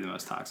absolutely the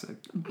most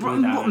toxic. Bro,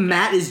 Without a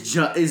Matt is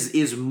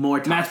more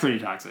toxic. Matt's pretty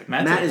toxic.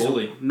 Matt's Matt a is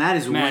bully. Matt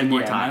is way Matt, more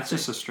yeah, toxic. Matt's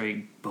just a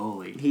straight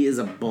bully. He is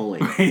a bully.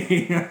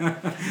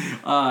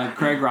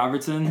 Craig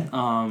Robertson,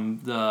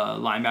 the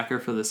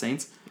linebacker for the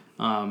Saints.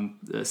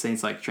 The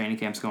Saints like training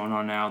camp's going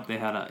on now. They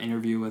had an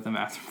interview with him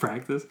after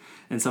practice,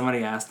 and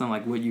somebody asked him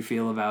like, "What you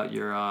feel about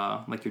your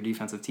like your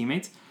defensive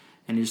teammates?"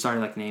 And he just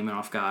started like naming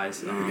off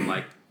guys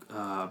like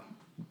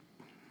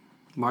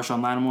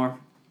Marshawn Lattimore,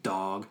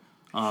 dog.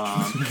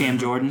 Cam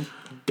Jordan,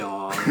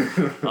 dog.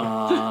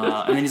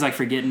 And then he's like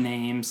forgetting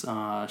names.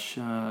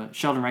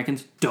 Sheldon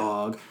Rankins,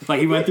 dog. Like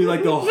he went through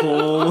like the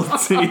whole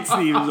Saints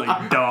team. He was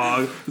like,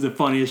 dog. It was the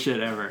funniest shit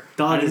ever.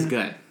 Dog is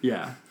good.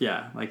 Yeah.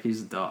 Like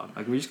he's a dog.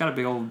 Like we just got a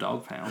big old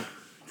dog pound.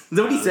 Is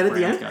that what he said at the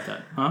Brand's end? Got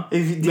that, huh?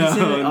 If you did No, say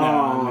that? no,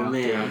 Oh no.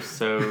 Dude, I'm man.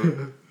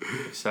 so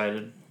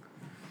excited.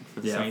 For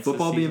the Yeah, Saints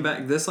football this being season.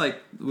 back. This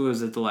like what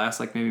was it the last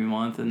like maybe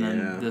month, and Yeah.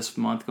 then this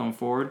month going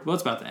forward. Well,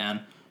 it's about to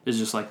end. is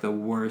just like the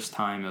worst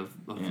time of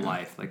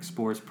life. Like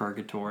sports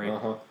purgatory.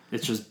 Uh-huh.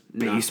 It's just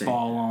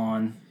baseball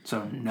on,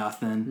 so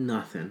nothing.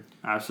 Nothing.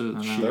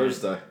 Absolute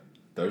shit.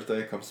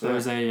 Thursday comes through.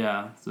 Thursday,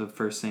 yeah, the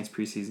first Saints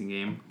preseason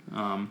game.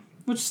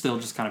 Which still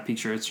just kind of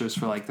piques your interest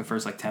for like the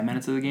first like 10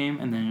 minutes of the game,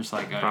 and then you're just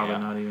like, oh, Probably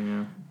yeah, not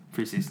even.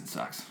 preseason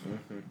sucks.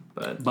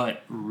 But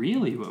But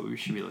really, what we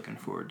should be looking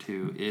forward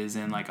to is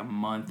in like a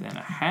month and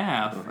a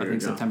half. I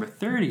think September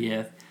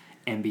 30th,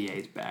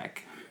 NBA's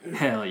back.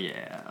 Hell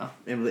yeah!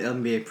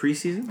 NBA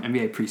preseason.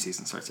 NBA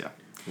preseason starts. Yeah.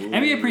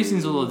 NBA preseason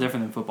is a little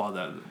different than football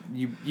though.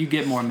 You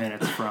get more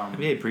minutes from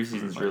NBA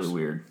preseason is really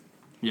weird.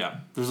 Yeah,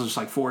 there's just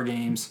like 4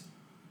 games.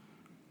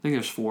 I think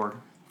there's 4,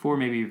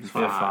 maybe even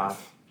 5. Yeah,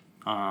 5.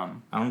 I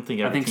don't think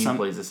every team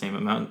plays the same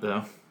amount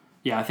though.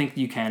 Yeah, I think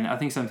you can. I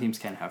think some teams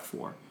can have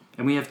 4,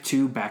 and we have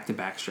 2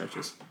 back-to-back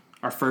stretches.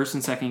 Our first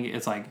and second,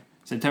 it's like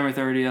September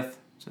 30th,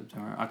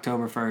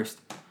 October 1st,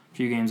 a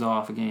few games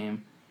off, a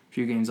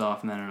few games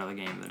off, and then another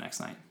game the next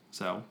night.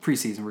 So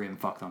preseason, we're getting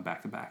fucked on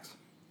back-to-backs.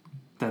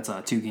 That's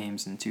 2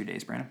 games in 2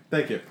 days, Brandon.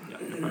 Thank you. Yeah.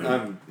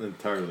 I'm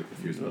entirely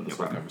confused about this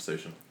whole problem.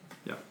 conversation.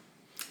 Yeah.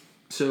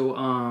 So,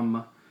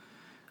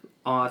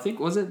 I think,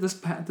 was it this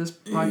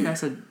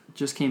podcast that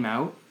just came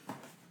out?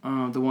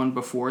 The one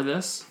before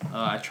this,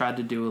 I tried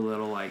to do a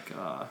little like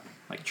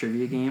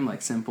trivia game,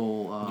 like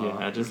simple.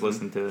 I just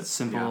listened to it.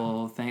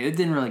 Simple thing. It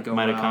didn't really go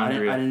well.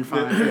 Mitochondria. I didn't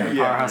find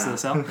Powerhouse of the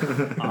Cell.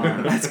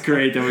 That's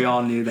great that we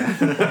all knew that.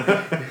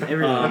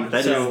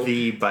 That is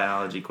the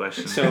biology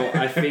question. So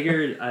I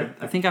figured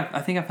I think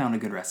I found a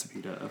good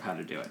recipe of how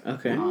to do it.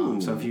 Okay.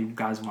 So if you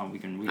guys want, we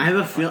can. I have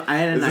a feel. I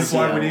had an Is this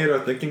idea. why we need our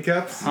thinking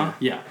caps? Huh?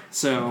 Yeah.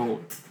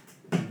 So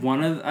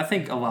I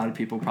think a lot of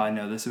people probably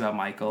know this about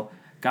Michael.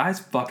 Guy's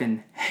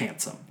fucking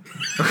handsome.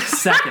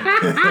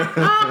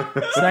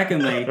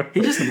 Secondly,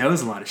 he just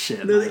knows a lot of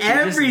shit. Knows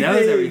everything. He just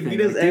knows everything. He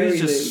knows Like, dude's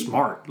just everything.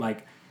 smart.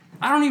 Like,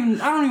 I don't even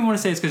want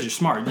to say it's because you're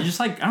smart. You just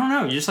like, I don't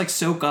know. You just like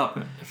soak up.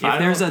 If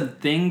there's a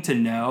thing to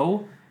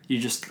know, you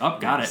just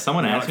got it.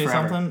 Someone You know asks it me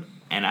forever. something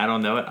and I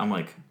don't know it, I'm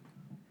like,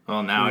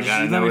 well, now I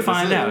gotta Let know me what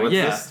find this is. out. What's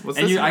Yeah, this, what's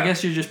and this I about?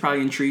 guess you're just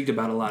probably intrigued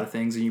about a lot of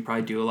things, and you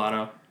probably do a lot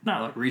of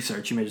not like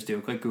research. You may just do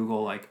a quick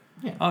Google, like,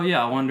 oh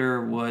yeah, I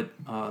wonder what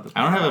the.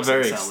 I don't have a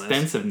very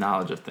extensive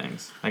knowledge of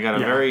things. I got a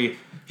very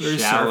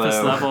shallow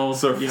surface level.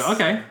 Surface.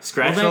 Okay,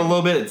 Scratch well, it a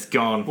little bit, it's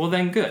gone. Well,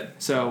 then good.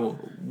 So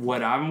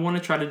what I want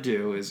to try to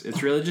do is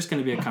it's really just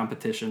going to be a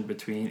competition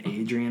between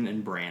Adrian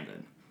and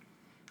Brandon.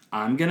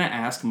 I'm going to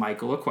ask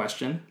Michael a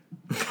question.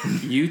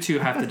 You two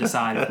have to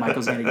decide if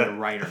Michael's going to get it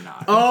right or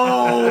not.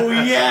 Oh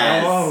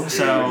yes.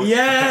 So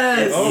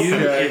Yes.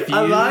 Okay.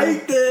 I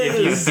like this. If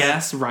you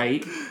guess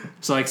right,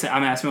 so like say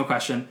I'm asking him a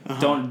question.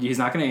 He's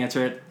not going to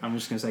answer it. I'm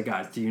just going to say,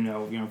 guys, do you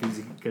know if he's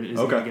going to get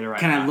it right?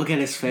 Can or I not? look at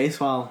his face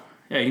while?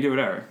 Yeah, you can do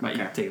whatever. Like,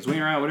 you can take his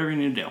wiener out, whatever you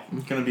need to do.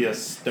 It's gonna be a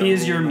stone He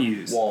is your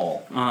muse.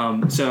 wall.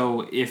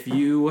 So if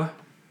you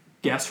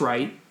guess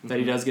right that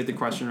he does get the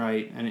question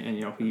right, and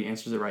he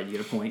answers it right, you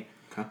get a point.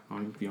 Okay.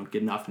 You don't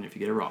get nothing if you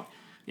get it wrong.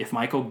 If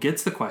Michael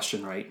gets the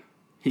question right,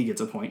 he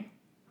gets a point.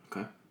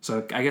 Okay.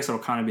 So I guess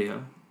it'll kind of be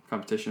a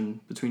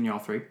competition between y'all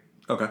 3.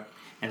 Okay.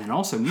 And then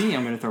also me,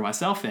 I'm going to throw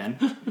myself in.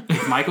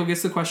 If Michael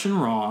gets the question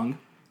wrong,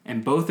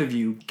 and both of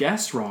you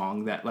guess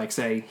wrong, that like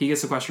say he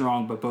gets the question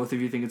wrong, but both of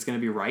you think it's going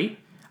to be right,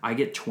 I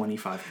get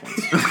 25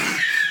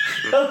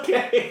 points.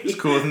 Okay. It's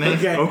cool with me.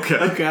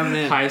 Okay, I'm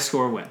in. Highest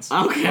score wins.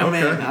 Okay, I'm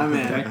in.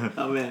 Okay.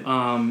 I'm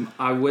in.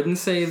 I wouldn't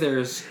say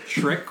there's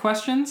trick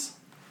questions.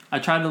 I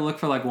tried to look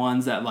for like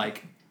ones that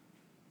like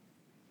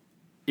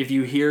if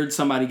you heard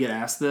somebody get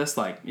asked this,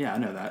 like, yeah, I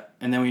know that.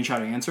 And then when you try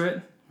to answer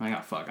it, I'm like,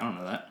 oh fuck, I don't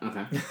know that.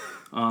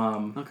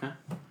 Okay. Okay.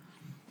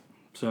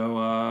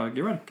 So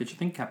get ready, get your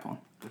think cap on.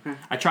 Okay.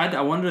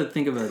 I wanted to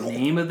think of a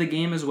name of the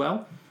game as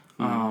well.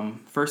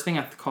 First thing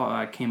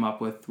I came up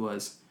with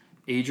was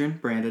Adrian,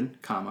 Brandon,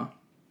 comma,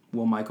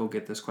 will Michael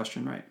get this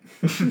question right?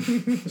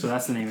 So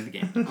that's the name of the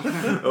game.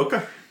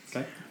 Okay.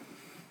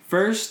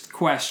 First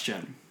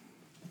question.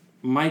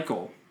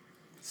 Michael.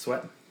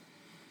 Sweat.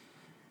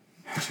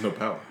 There's no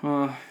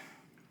power.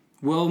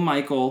 Will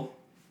Michael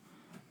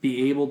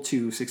be able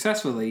to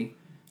successfully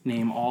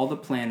name all the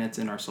planets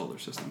in our solar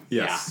system?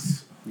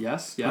 Yes.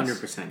 Yes? Yes?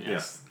 100%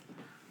 yes.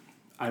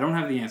 I don't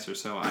have the answer,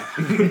 so I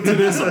to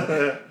this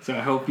one. So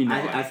I hope you know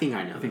it. I think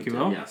I know. Think them you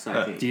too. will? Yes,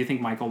 I think. Do you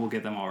think Michael will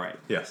get them all right?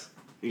 Yes.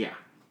 Yeah.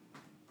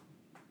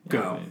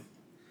 Go.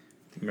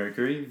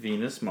 Mercury,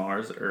 Venus,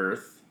 Mars,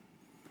 Earth.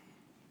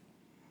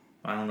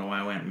 I don't know why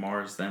I went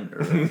Mars then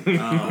Earth.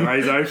 Alright,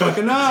 he's already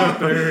fucking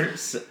up.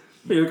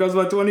 Here comes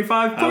my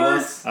 25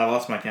 points. I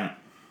lost my count.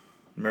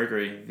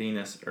 Mercury,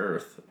 Venus,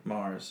 Earth,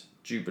 Mars,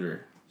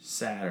 Jupiter,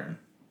 Saturn,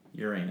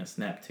 Uranus,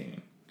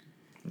 Neptune.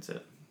 That's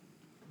it.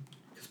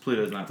 Because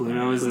Pluto's not.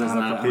 Pluto is not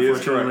a planet. He is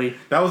Unfortunately,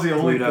 correct. That was the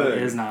only Pluto thing.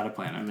 is not a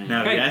planet.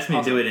 Now, if Okay, you asked me to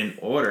awesome. do it in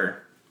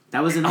order,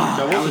 That was in order.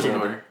 that was in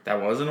in order. that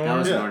was in order. That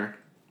was in Yeah. order.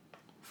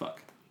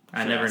 Fuck.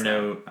 I never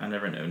know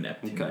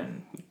Neptune Okay.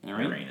 and All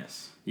right.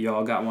 Uranus. You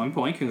all got 1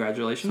 point. Some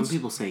Congratulations.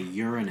 people say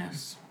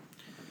Uranus.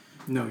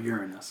 No,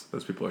 Uranus.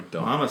 Those people are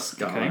dumb. Well, I'm a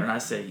scholar, Okay. and I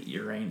say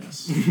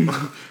Uranus.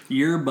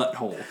 Your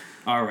butthole.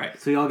 All right.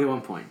 So y'all get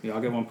 1 point. Y'all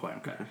get 1 point.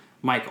 Okay.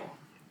 Michael.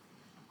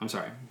 I'm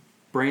sorry.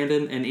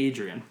 Brandon and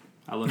Adrian.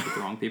 I looked at the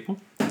wrong people.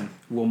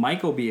 Will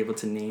Michael be able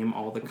to name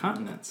all the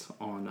continents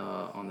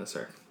on this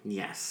earth?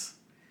 Yes.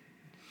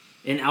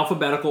 In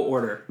alphabetical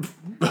order.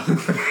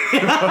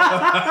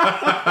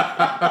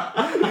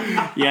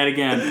 Yet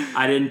again,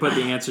 I didn't put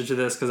the answer to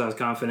this because I was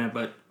confident,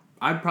 but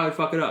I'd probably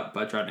fuck it up if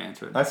I tried to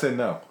answer it. I say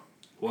no.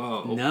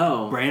 Whoa.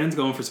 No. Brandon's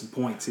going for some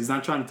points. He's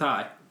not trying to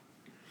tie.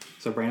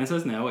 So Brandon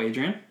says no.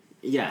 Adrian?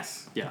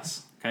 Yes.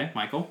 Yes. Okay,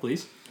 Michael,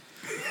 please.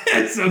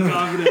 So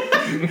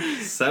confident.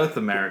 South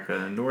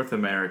America, North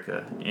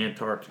America,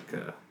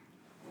 Antarctica,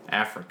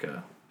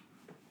 Africa,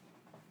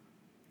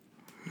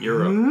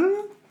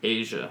 Europe,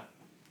 Asia,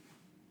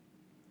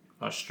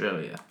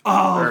 Australia.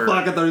 Oh, Or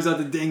fuck. I thought he was about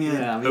to ding in.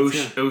 Yeah, me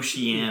too.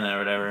 Oceania, or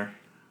whatever.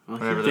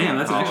 Whatever they Damn, wanna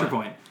that's an call extra it.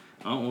 point.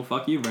 Oh, well,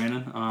 fuck you,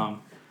 Brandon.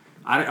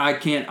 I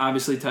can't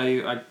obviously tell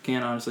you. I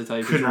can't honestly tell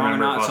you if he's Couldn't wrong or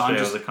remember not. if So I'm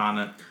Australia just. was a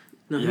continent.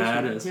 No, Yeah,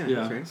 it that's is. right. Yeah.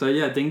 That's right. So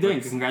yeah, ding ding.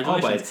 All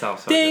Congratulations. by itself.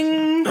 So I guess,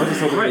 Ding. I was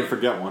just hoping Right. to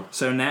forget one.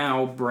 So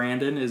now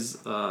Brandon is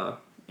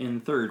in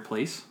third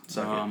place.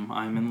 Second.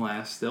 I'm in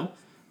last still.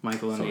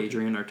 Michael and Sorry.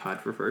 Adrian are tied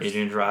for first.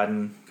 Adrian's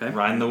riding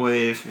Okay. the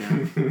wave.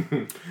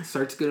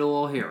 Starts to get a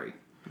little hairy.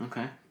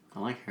 Okay. I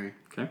like Harry.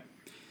 Okay.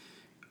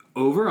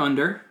 Over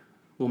under.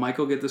 Will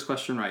Michael get this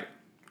question right?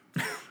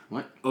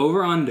 What?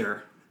 Over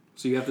under.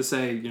 So you have to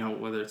say,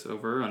 whether it's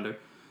over or under.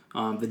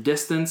 The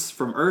distance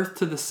from Earth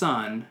to the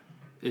Sun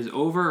is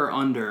over or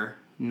under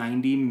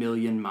 90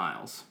 million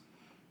miles.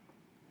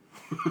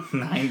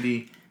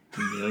 90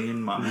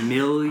 million miles.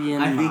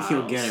 Million I miles. think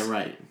he'll get it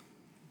right.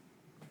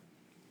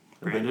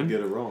 I think you Brandon? get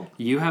it wrong.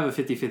 You have a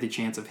 50-50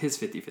 chance of his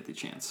 50-50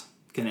 chance.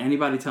 Can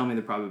anybody tell me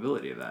the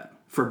probability of that?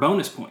 For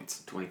bonus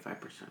points. 25%.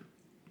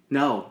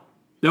 No.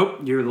 Nope,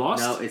 you're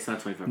lost. No, it's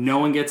not 25%. No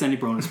one gets any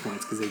bonus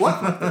points because they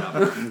fucked it up.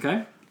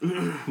 Okay?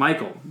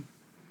 Michael,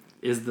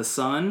 is the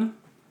sun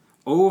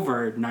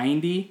over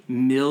 90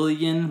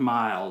 million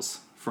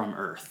miles from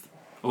Earth?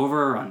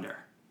 Over or under?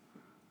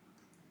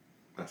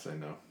 I say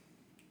no.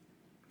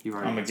 You I'm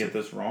already going to answered. get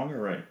this wrong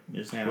or right?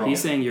 You're saying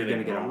He's saying you're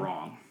going going to get it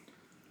wrong.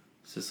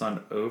 Is the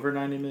sun over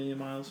 90 million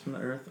miles from the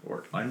Earth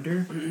or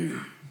under?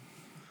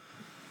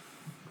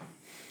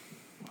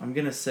 I'm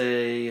going to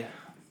say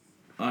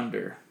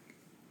under.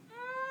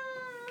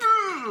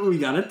 We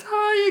got a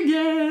tie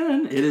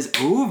again. It is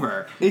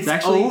over. It's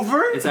actually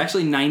over? It's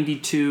actually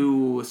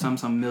 92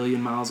 some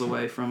million miles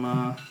away from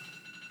Wow,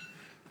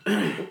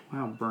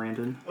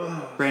 Brandon.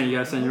 Brandon, you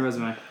gotta send your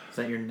resume. Is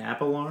that your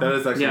nap alarm? That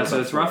is actually Yeah, what so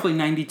that's it's for. roughly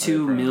 92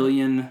 I agree.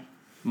 million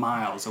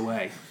miles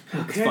away.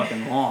 It's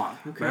fucking long.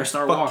 Better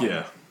start Fuck walking.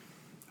 yeah.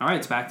 All right,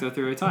 it's back to a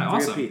three-way tie.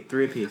 Awesome.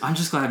 Three apiece. I'm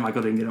just glad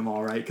Michael didn't get them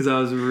all right because I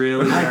was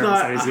really nervous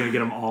thought- that he was going to get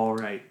them all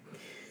right.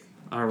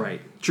 All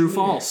right. True,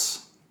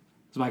 false.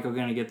 Is Michael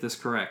going to get this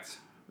correct?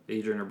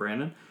 Adrian or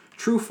Brandon?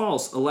 True,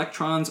 false.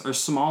 Electrons are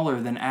smaller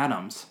than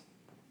atoms.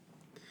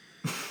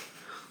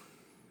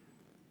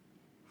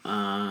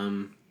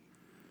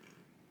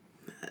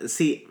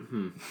 See,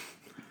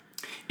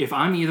 If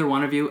I'm either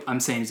one of you, I'm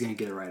saying he's going to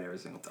get it right every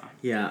single time.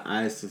 yeah,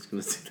 I was just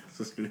gonna say that's what I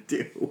was gonna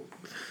do.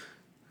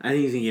 I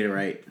think he's gonna get it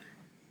right.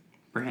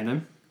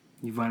 Brandon,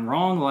 you've went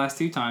wrong the last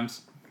two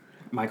times.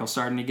 Michael's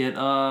starting to get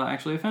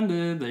actually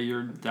offended that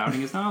you're doubting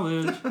his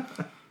knowledge.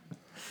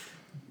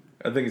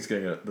 I think he's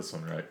getting this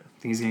one right. I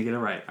think he's going to get it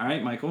right. All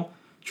right, Michael.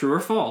 True or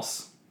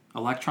false?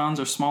 Electrons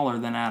are smaller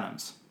than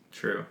atoms.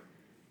 True.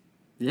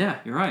 Yeah,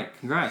 you're right.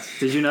 Congrats.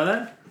 Did you know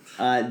that?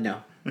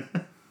 No.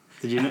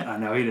 Did you know? I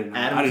know he didn't know.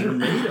 I Atoms are didn't.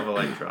 made of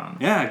electrons.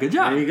 Yeah, good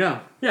job. There you go.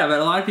 Yeah, but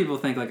a lot of people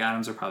think like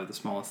atoms are probably the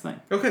smallest thing.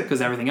 Okay. Because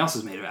everything else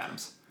is made of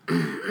atoms. But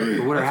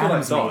what are That's what I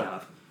atoms made thought.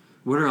 of?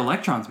 What are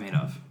electrons made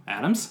of?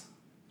 Atoms?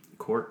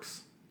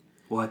 Quarks.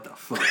 What the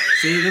fuck?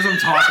 See, this is what I'm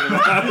talking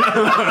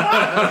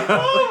about.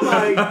 Oh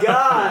my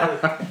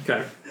god!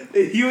 Okay.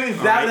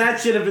 That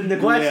should have been the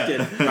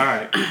question. All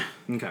right.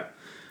 Okay.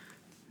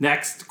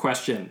 Next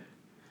question.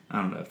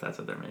 I don't know if that's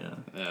what they're made of.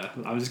 Yeah,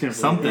 I'm just gonna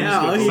Something. Yeah,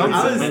 I was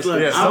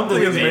like, Yeah,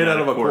 something is made out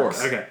of a quartz.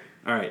 quartz. Okay.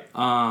 All right.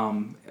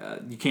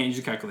 You can't use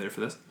your calculator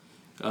for this.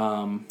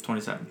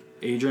 27.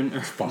 Adrian,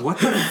 what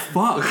the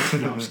fuck?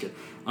 No, I'm just kidding.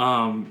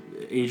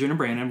 Adrian and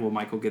Brandon, will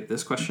Michael get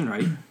this question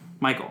right?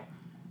 Michael,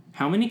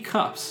 how many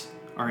cups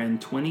are in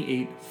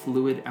 28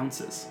 fluid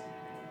ounces?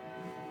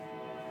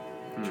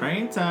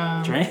 Train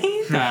time.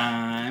 Train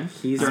time.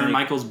 He's During like-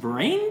 Michael's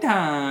brain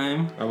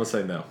time. I'm gonna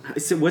say no.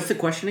 So what's the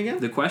question again?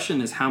 The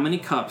question is, how many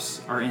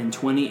cups are in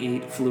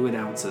 28 fluid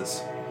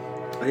ounces?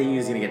 I think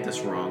he's gonna get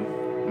this wrong.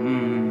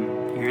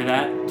 You hear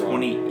that?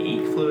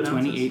 28 fluid ounces?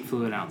 28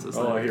 fluid ounces.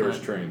 All I That- hear is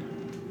that- train.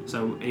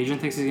 So Adrian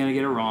thinks he's gonna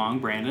get it wrong.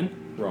 Brandon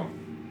Wrong.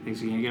 thinks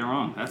he's gonna get it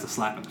wrong. That's a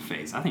slap in the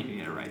face. I think you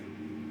get it right.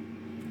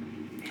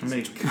 How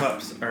many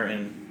cups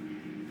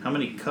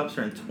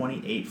are in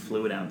 28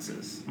 fluid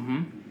ounces?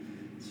 Mm-hmm.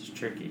 This is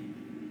tricky.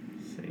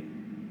 Let's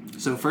see.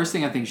 So first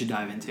thing I think you should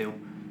dive into,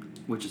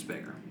 which is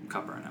bigger,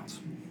 cup or an ounce?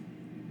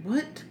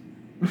 What?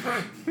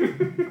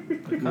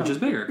 Which is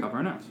bigger, cup or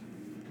an ounce?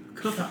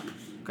 cup.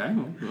 Okay,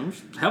 well,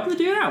 help the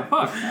dude out.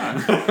 Fuck.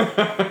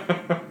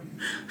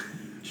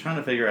 Trying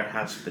to figure out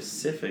how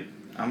specific.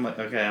 I'm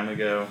gonna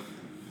go.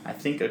 I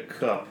think a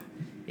cup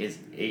is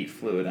 8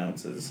 fluid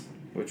ounces,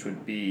 which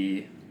would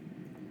be.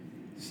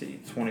 Let's see,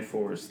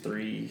 24 is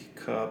 3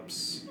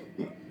 cups.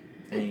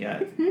 And you're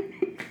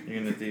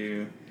gonna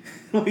do.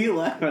 What are you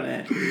laughing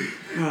at?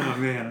 Oh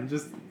man, I'm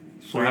just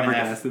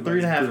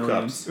 3.5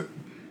 cups.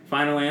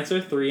 Final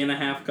answer: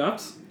 3.5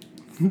 cups.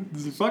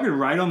 This is fucking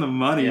right on the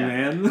money, Yeah.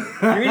 man.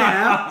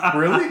 3.5?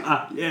 Really?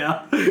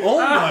 Yeah. Oh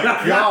my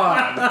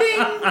god!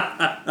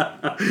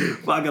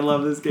 Fucking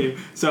love this game.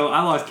 So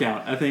I lost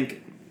count. I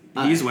think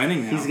he's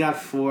winning now. He's got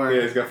 4.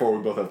 Yeah, he's got 4.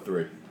 We both have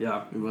 3.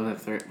 Yeah. We both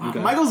have 3. Wow, Okay.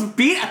 Michael's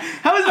beat.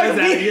 How is Michael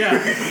beat?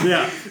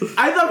 Yeah.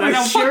 I thought That's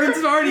how for sure.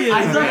 fucking smart he is.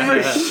 I thought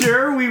man. for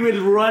sure we would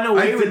run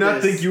away I with did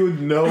not this. think you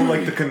would know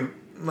like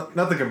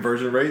not the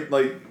conversion rate.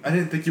 Like I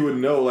didn't think you would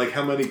know like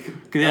how many. Because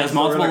there's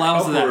multiple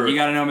levels of that. You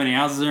gotta know how many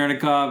ounces are in a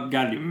cup. You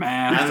gotta do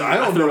math. I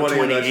don't throw know any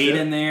of that 28 shit.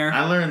 in there.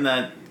 I learned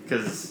that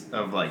because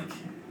of like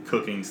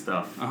cooking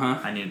stuff. Uh-huh.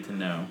 I needed to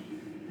know.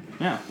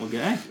 Yeah. Well,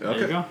 okay. There you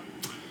Okay. go.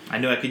 I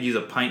knew I could use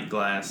a pint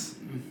glass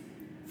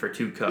for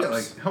 2 cups. Yeah,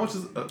 like how much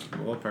is?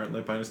 Well,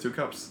 apparently a pint is 2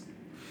 cups.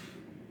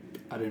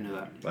 I didn't know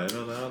that. I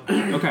know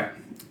that. Okay.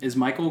 Is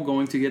Michael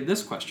going to get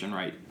this question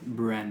right?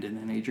 Brandon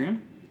and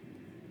Adrian.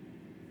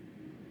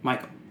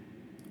 Michael,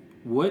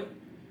 what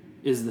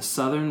is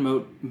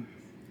the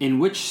in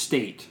which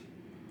state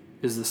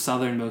is the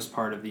southernmost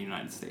part of the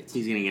United States?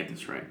 He's gonna get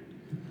this right.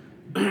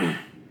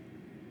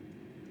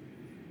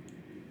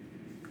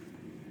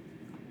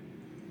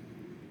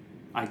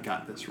 I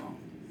got this wrong.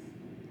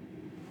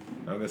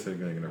 I'm gonna say you're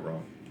gonna get it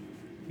wrong.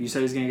 You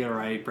said he's going to get it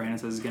right. Brandon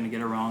says he's going to get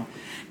it wrong.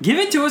 Give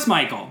it to us,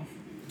 Michael.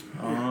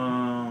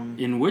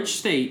 In which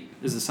state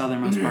is the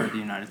southernmost part of the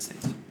United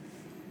States?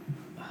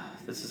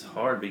 This is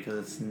hard because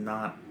it's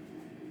not.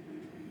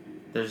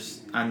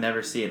 I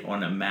never see it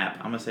on a map.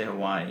 I'm gonna say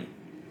Hawaii.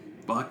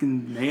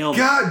 Fucking nailed it.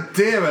 God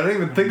damn it! I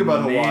didn't even think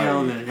about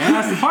Nailed Hawaii. it. Yeah,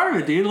 that's the part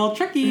of it, dude. A little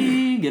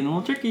tricky. Getting a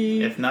little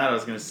tricky. If not, I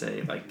was gonna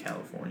say like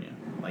California,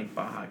 like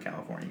Baja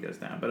California goes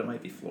down, but it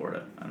might be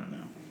Florida. I don't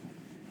know.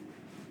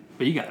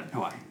 But you got it.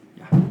 Hawaii.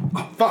 Yeah.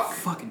 Oh fuck!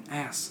 Fucking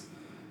ass.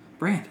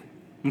 Brandon.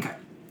 Okay.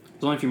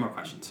 There's only a few more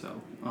questions, so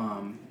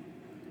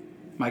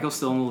Michael's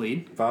still in the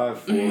lead. 5,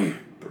 4, 3.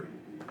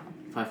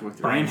 5, 4,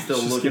 3. Brian's Still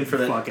just looking for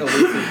that fucking-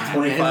 elusive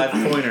 25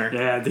 pointer.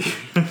 Yeah, dude.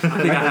 I think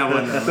I have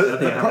one.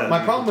 Though.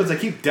 My problem is I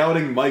keep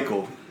doubting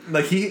Michael.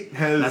 Like he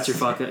has. That's your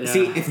fuck. Yeah.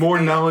 See, if more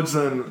knowledge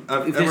than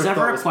I've If ever there's thought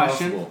ever a was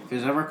question, possible. if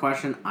there's ever a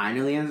question I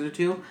know the answer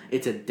to,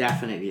 it's a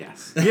definite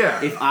yes.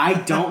 Yeah. If I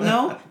don't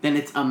know, then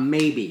it's a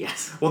maybe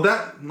yes. Well,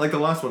 that like the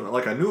last one,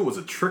 like I knew it was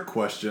a trick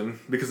question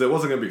because it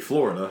wasn't gonna be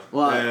Florida,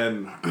 Well,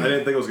 and I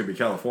didn't think it was gonna be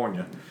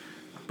California,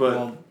 but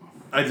Well,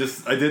 I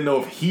didn't know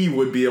if he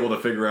would be able to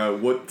figure out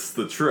what's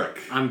the trick.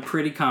 I'm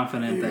pretty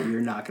confident that you're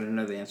not going to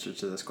know the answer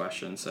to this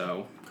question,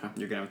 so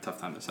you're going to have a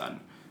tough time deciding.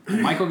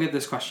 Michael, get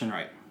this question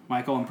right.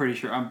 Michael, I'm pretty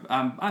sure.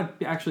 I'd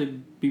actually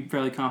be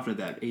fairly confident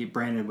that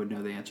Brandon would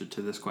know the answer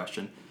to this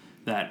question.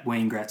 That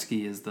Wayne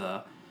Gretzky is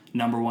the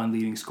 #1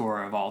 leading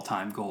scorer of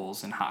all-time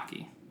goals in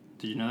hockey.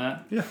 Did you know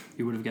that? Yeah.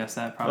 You would have guessed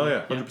that, probably.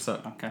 Oh yeah,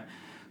 100%. Okay.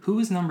 Who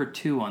is number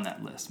 2 on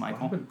that list, Why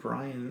Michael? would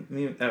Brian?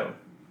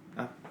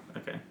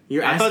 Okay.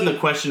 You're I thought asking- the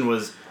question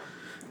was.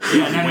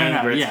 Yeah, Wayne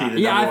no. Gretzky Yeah, the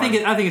yeah.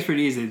 number I think it's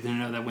pretty easy to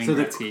know that Wayne So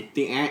Gretzky.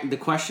 the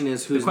question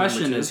is who's The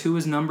question number 2? is who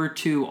is number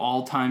 2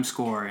 all-time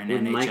scorer in Would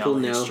NHL Michael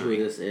know history?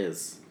 who this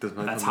is? Does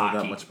Michael That's know hockey.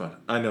 that much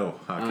about? I know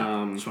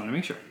hockey. Just want to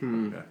make sure.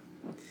 Okay.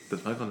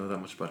 Does Michael know that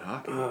much about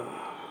hockey?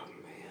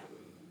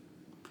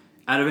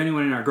 Out of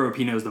anyone in our group,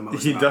 he knows the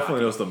most. He about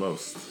definitely hockey. knows the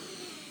most.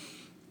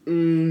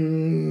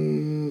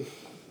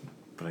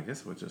 But I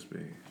guess it would just be.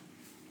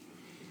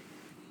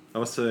 I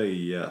would say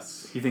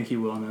yes. You think he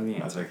will know the I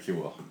answer? think he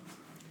will.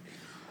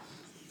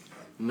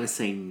 I'm gonna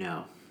say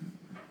no.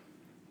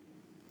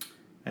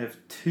 I have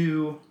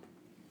two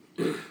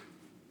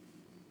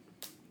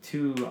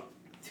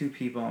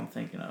people I'm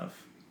thinking of.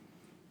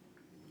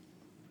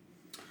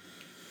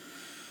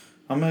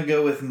 I'm gonna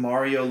go with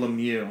Mario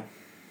Lemieux.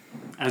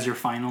 As your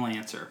final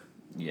answer.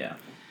 Yeah.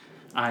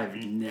 I've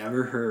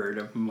never heard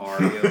of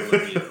Mario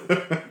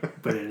Lemieux,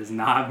 but it is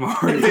not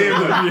Mario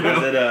Lemieux.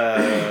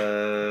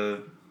 Is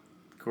it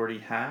Gordie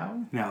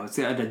Howe? No, it's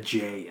got a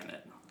J in it.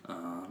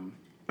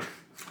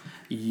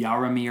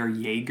 Jaromir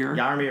Jaeger.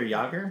 Jaromir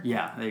Jagr?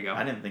 Yeah, there you go.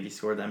 I didn't think he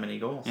scored that many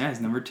goals. Yeah,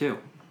 he's number 2.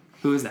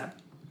 Who is that?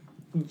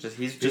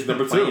 He's just been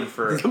number playing two.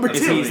 for. He's number a two.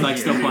 Is million he like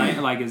still years. playing?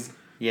 Like is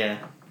Yeah,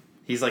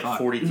 he's like Fuck.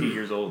 42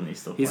 years old and he's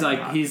still. he's playing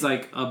like hockey. he's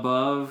like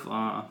above?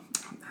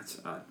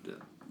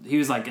 He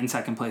was like in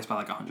second place by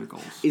like 100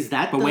 goals. Is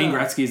that But the, Wayne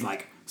Gretzky's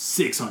like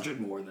 600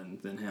 more than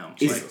him.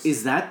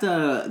 Is that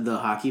the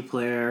hockey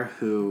player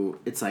who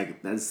it's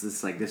like that's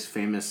this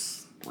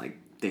famous like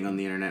thing on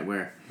the internet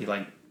where He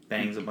like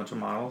bangs a bunch of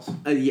models.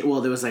 yeah,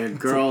 well there was like a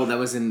girl that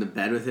was in the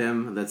bed with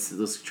him that's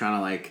was trying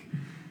to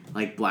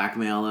like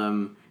blackmail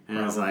him and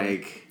it was Probably.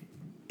 like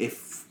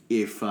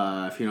if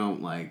you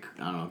don't like,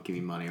 I don't know, give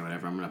me money or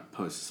whatever, I'm gonna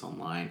post this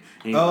online.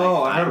 And he's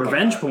Oh, like, I heard about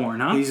Revenge that. porn,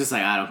 huh? He's just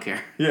like, I don't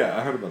care. Yeah,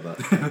 I heard about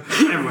that.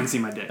 Everyone's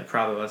seen my dick. It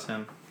probably was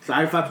him. So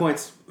I have 5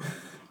 points.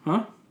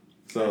 Huh?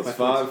 So it's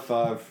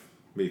 5-5.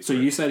 Me. So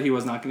you said he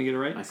was not going to get it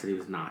right? I said he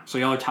was not. So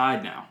y'all are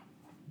tied now.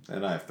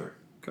 And I have 3.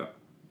 Go.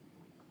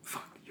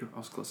 Fuck, I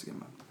was close to getting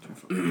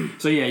my.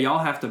 So yeah, y'all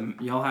have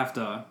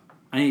to.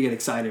 I need to get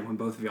excited when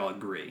both of y'all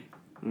agree.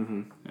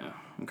 Mm-hmm. Yeah.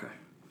 Okay.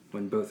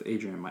 When both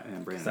Adrian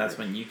and Brandon. That's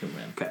agree. when you can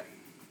win. Okay.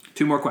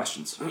 2 more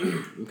questions.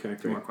 Okay,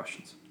 2 more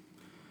questions.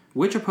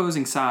 Which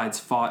opposing sides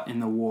fought in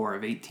the War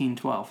of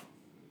 1812?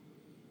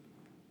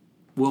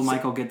 Will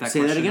Michael get that Say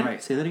question that again.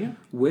 right? Say that again.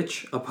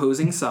 Which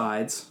opposing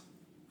sides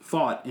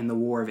fought in the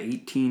War of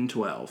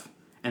 1812?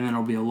 And then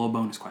it'll be a little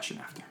bonus question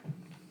after.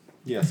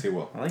 Yes, he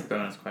will. I like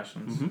bonus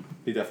questions. Mm-hmm.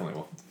 He definitely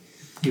will.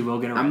 He will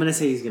get it right. I'm gonna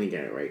say he's gonna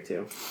get it right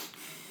too.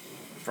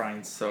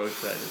 Brian's so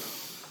excited.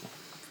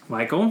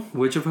 Michael,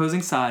 which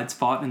opposing sides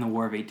fought in the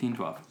War of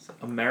 1812?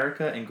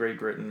 America and Great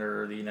Britain,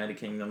 or the United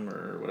Kingdom,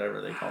 or whatever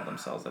they called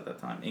themselves at that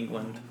time.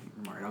 England.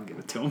 Alright, I'll give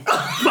it to him.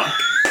 Fuck!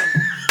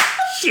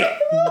 Shit!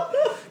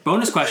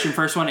 Bonus question,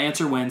 first one to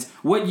answer wins.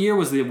 What year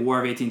was the War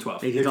of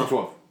 1812?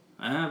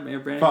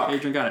 1812. Fuck.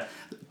 Adrian got it.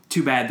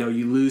 Too bad, though.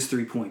 You lose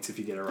 3 points if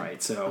you get it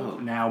right. So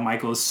now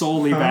Michael is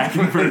solely back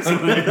in first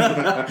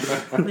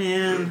place.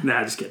 Man.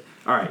 Nah, just kidding.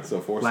 All right.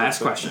 So 4, last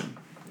 6, question.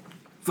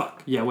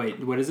 Fuck. Yeah, wait.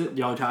 What is it?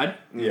 Y'all tied?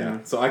 Yeah,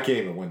 so I can't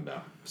even win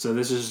now. So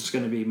this is just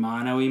going to be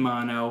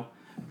mano-y-mano.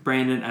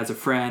 Brandon, as a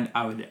friend,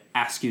 I would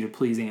ask you to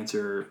please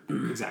answer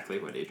exactly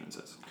what Adrian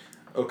says.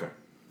 Okay.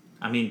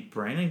 I mean,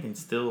 Brandon can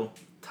still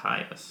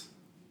tie us.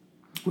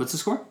 What's the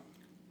score?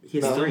 He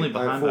has No. He's 3. only I have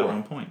behind by 4.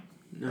 1 point.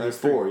 No, I he have has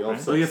 3. 4. Y'all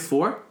have Oh, you have 6.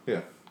 4?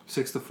 Yeah,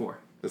 6-4.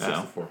 it's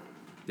Oh. 6-4.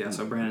 Yeah,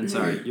 so Brandon,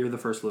 sorry. You're the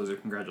first loser.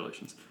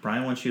 Congratulations.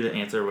 Brian wants you to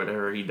answer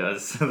whatever he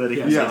does so that he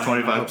Yeah, can yeah, get I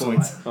 25 hope so.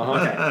 points. Uh-huh.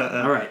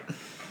 Okay. All right.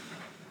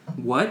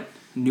 What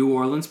New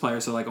Orleans player,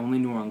 so like only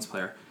New Orleans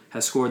player,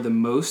 has scored the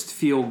most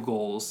field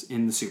goals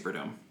in the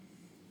Superdome?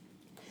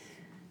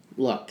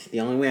 Look, the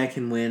only way I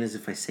can win is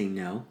if I say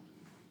no.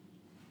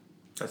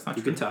 That's not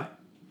You true. can tie.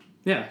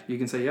 Yeah, you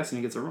can say yes and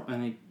he gets it wrong.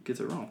 And he gets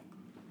it wrong.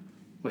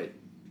 Wait.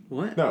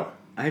 What? No,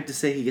 I have to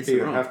say he gets you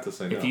it wrong. have to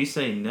say no. If you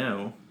say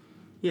no,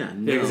 Yeah,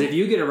 no. Yeah, because if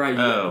you get it right, you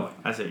get a oh, point.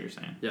 I see what you're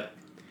saying. Yeah.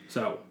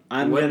 So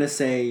I'm what- gonna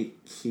say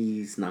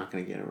he's not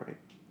gonna get it right.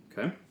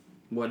 Okay.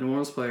 What New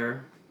Orleans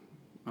player,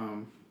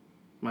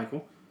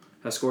 Michael,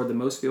 has scored the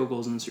most field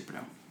goals in the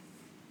Superdome?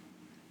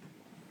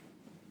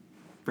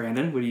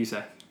 Brandon, what do you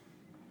say?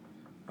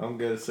 I'm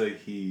gonna say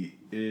he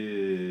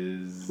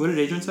is. What did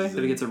Adrian say?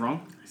 That he gets it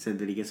wrong? I said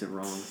that he gets it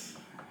wrong.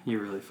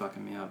 You're really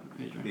fucking me up,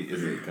 Adrian. He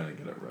isn't gonna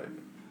get it right.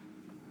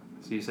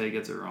 So you say he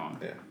gets it wrong.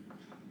 Yeah.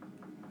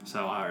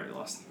 So I already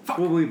lost. Fuck.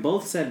 Well, we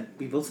both said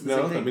the No, same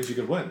that thing. means you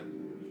can win.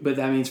 But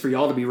that means for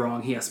y'all to be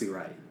wrong, he has to be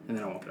right, and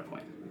then I won't get a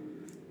point.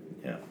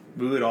 Yeah.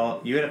 We would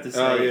all, you would have to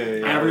say. Oh,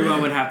 yeah.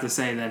 Everyone would have to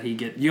say that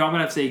you all would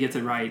have to say he gets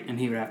it right, and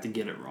he would have to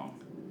get it wrong.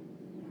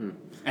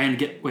 And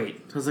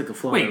Sounds like a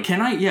flaw. wait, can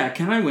I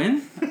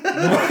win?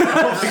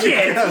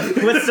 Shit!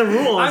 What's the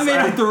rules? I made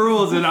up the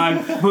rules, and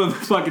I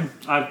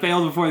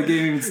failed before the game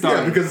even Yeah,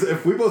 started. because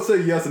if we both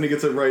say yes and he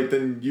gets it right,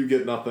 then you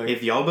get nothing.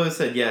 If y'all both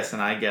said yes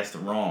and I guessed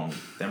wrong,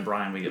 then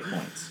Brian would get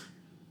points.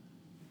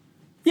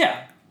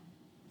 Yeah.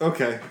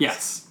 Okay.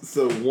 Yes.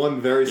 So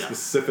one very Yeah.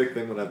 specific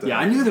thing would have to Yeah,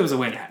 I happen. knew there was a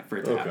way for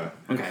it to Okay.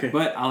 happen. Okay,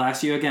 but I'll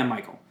ask you again,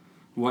 Michael.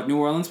 What New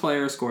Orleans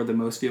player scored the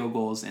most field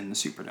goals in the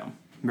Superdome?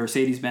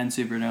 Mercedes-Benz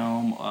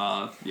Superdome,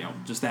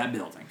 just that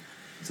building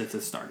since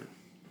it started.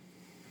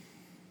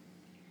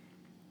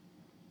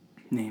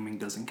 Naming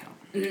doesn't count.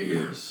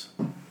 There's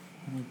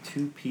only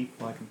 2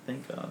 people I can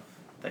think of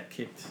that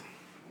kicked.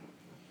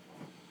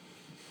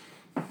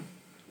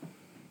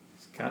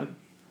 It's gotta.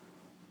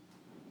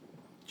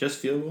 Just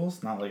field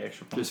goals, not like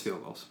extra points. Just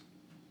field goals.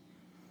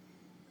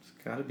 It's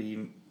gotta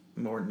be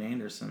Morton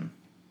Anderson.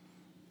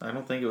 I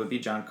don't think it would be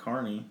John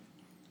Carney.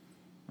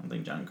 I don't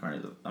think John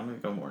Carney. I'm gonna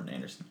go Morton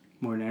Anderson.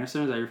 Morton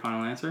Anderson, is that your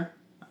final answer?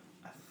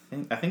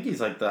 I think he's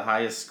like the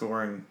highest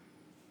scoring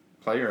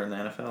player in the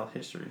NFL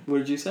history. What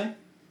did you say?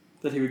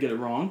 That he would get it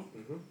wrong?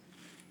 Mm-hmm.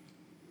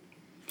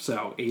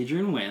 So,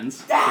 Adrian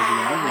wins because he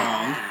got it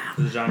wrong.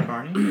 Is it John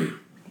Carney?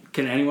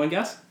 Can anyone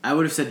guess? I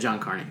would have said John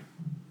Carney.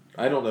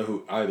 I don't know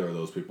who either of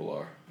those people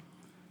are.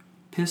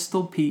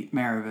 Pistol Pete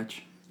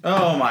Maravich.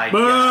 Oh my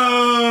god!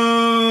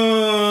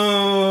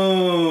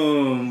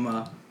 Boom!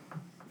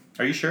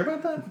 Are you sure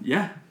about that?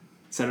 Yeah.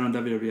 Said it on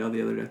WWL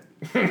the other day.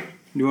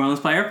 New Orleans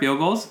player, field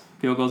goals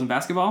in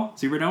basketball,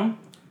 Superdome.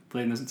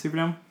 Played in the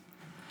Superdome.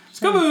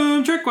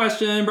 Skaboom! Trick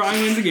question.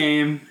 Brian wins the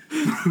game.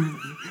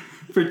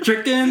 For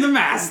tricking the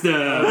master.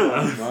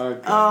 My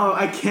God. Oh,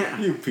 I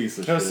can't. You piece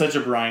of That was shit. such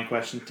a Brian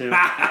question too.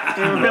 It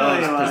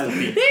really was.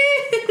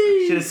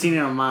 Should have seen it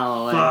a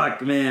mile away.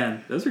 Fuck,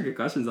 man. Those are good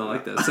questions. I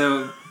like that.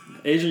 So,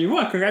 Adrian, you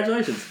won.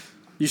 Congratulations.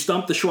 You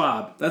stumped the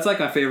Schwab. That's like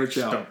my favorite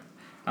show. Stump.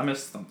 I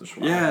missed Stump the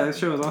Schwab. Yeah, that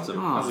show was awesome.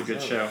 Oh. That was a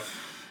good show.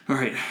 All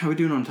right, how are we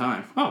doing on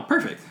time? Oh,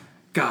 perfect.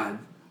 God,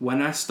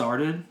 when I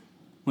started,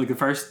 like the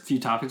first few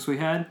topics we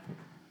had,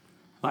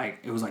 Like,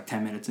 it was like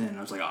 10 minutes in, and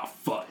I was like, oh,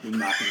 fuck, we're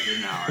not going to hit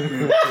an hour.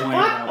 We were pointing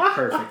it out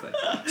perfectly.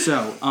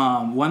 So,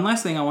 one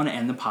last thing I want to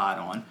end the pod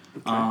on.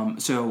 Okay.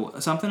 So,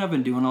 something I've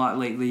been doing a lot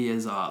lately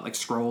is, like,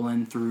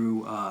 scrolling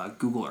through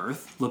Google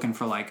Earth, looking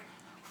for, like,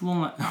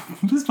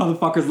 this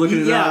motherfucker's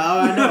looking it up. Yeah,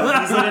 I know.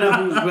 He's looking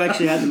up who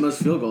actually had the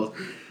most field goals.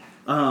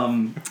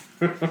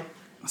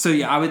 So,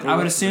 yeah, I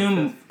would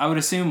assume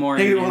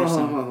Morgan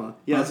Anderson. Hold on.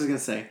 Yeah, I was just going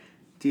to say,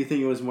 do you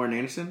think it was Morgan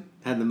Anderson?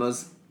 Had the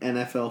most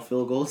NFL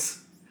field goals?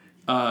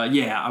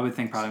 Yeah, I would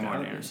think probably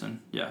Morgan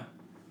Anderson. Yeah.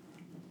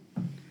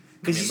 I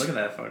mean, look at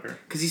that fucker.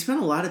 Because he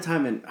spent a lot of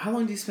time in... How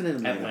long did he spend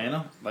in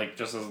Atlanta? Like,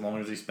 just as long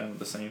as he spent with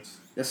the Saints.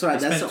 That's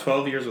right. He spent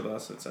 12 years with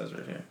us, it says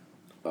right here.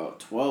 Oh,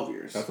 12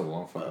 years. That's a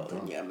long fucking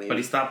time. Yeah, maybe. But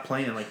he stopped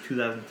playing in, like,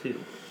 2002.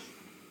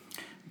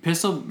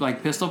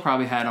 Pistol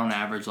probably had on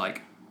average,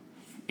 like,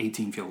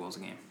 18 field goals a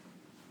game.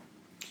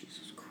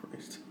 Jesus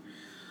Christ.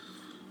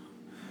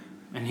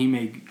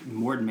 And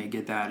Morton may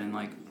get that in,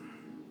 like...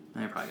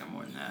 I probably got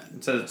more than that.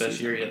 It says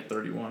best year he had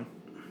 31.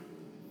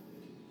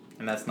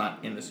 And that's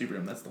not in the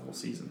Superdome, that's the whole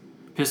season.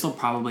 Pistol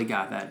probably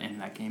got that in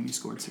that game. He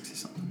scored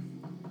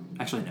 60-something.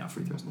 Actually, no,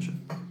 free throws and shit.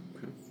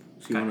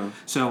 Okay.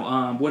 So,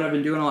 what I've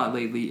been doing a lot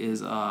lately is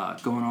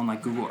going on,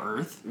 like, Google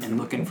Earth and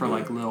looking for,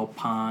 like, little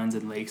ponds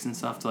and lakes and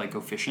stuff to, like, go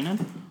fishing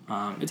in.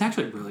 It's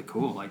actually really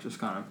cool, like, just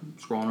kind of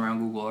scrolling around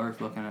Google Earth,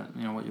 looking at,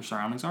 you know, what your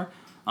surroundings are.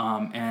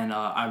 And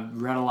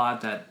I've read a lot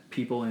that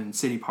people in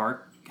City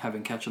Park have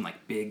been catching,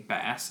 like, big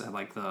bass at,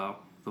 like, the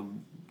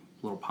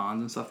little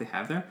ponds and stuff they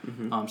have there.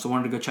 Mm-hmm. So I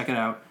wanted to go check it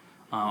out.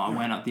 I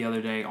went out the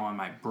other day on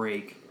my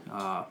break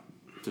to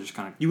just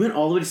kind of... You went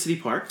all the way to City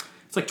Park?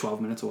 It's like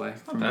 12 minutes away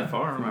from that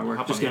far. From my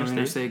work. Just get on the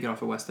interstate, get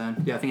off at West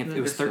End. Yeah, I think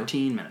it was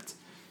 13 minutes.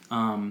 So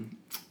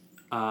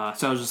I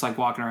was just, like,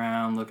 walking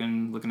around,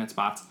 looking at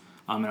spots.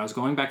 And I was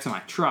going back to my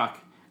truck,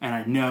 and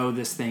I know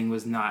this thing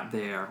was not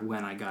there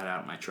when I got out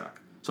of my truck.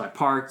 So I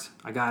parked,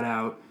 I got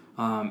out,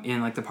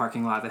 in, like, the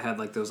parking lot that had,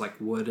 like, those, like,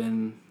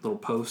 wooden little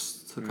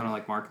posts to kind of,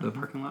 like, mark the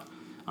parking lot.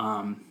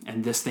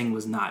 And this thing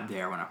was not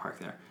there when I parked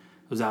there.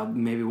 I was out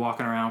maybe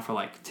walking around for,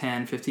 like,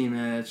 10, 15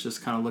 minutes,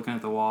 just kind of looking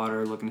at the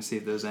water, looking to see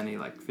if there's any,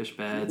 like, fish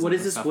beds. What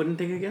is this wooden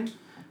thing again?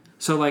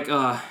 So, like, if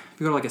you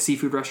go to, like, a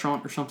seafood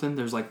restaurant or something,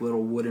 there's, like,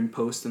 little wooden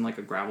posts in, like,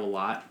 a gravel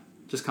lot.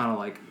 Just kind of,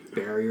 like,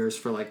 barriers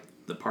for, like,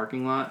 the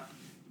parking lot.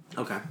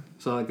 Okay.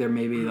 So, like, they're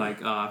maybe, like,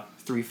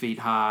 3 feet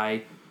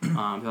high. They're,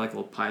 like,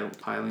 little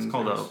pilings. It's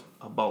called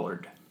a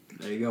bollard.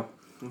 There you go.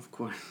 Of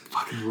course.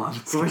 Fucking love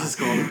it. Of course it's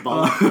called a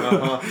ball.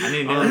 I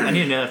need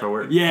to know that for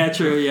work. Yeah,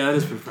 true. Yeah, that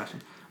is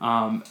professional.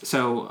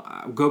 So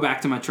I go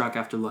back to my truck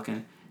after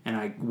looking,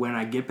 and when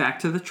I get back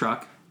to the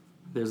truck,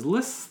 there's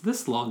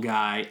this little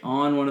guy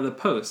on one of the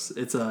posts.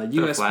 It's a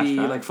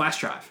USB flash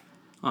drive,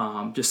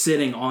 just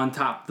sitting on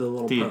top of the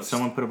little post.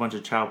 Someone put a bunch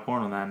of child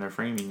porn on that and they're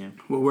framing you.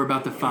 Well, we're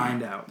about to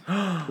find out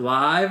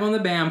live on the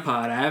BAM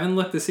pod. I haven't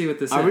looked to see what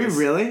this is. Are we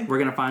really? We're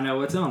gonna find out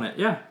what's on it.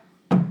 Yeah.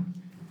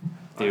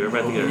 Dude, we're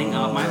about to Opening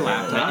up my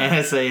laptop.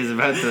 NSA is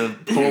about to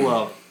pull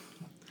up.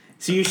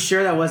 So you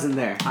sure that wasn't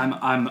there? I'm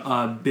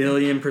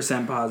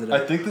 1,000,000,000% positive.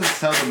 I think this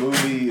is how the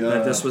movie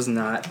that this was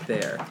not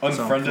there.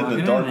 Unfriended So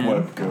the dark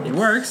web goes. It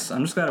works.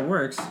 I'm just glad it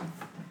works.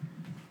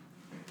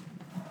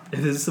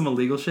 If this is some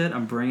illegal shit,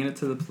 I'm bringing it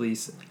to the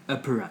police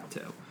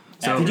apparato.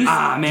 So,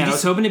 I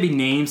was hoping to be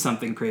named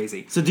something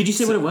crazy. So did you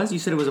say what it was? You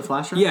said it was a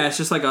flash drive? Yeah, it's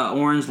just like an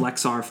orange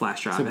Lexar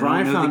flash drive. So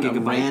Brian found a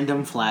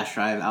random flash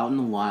drive out in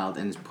the wild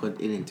and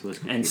put it into his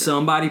computer. And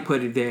somebody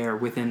put it there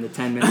within the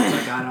 10 minutes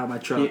I got out of my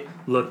truck,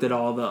 looked at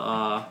all the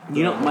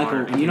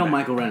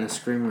Michael ran a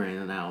screamer in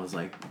and I was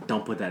like,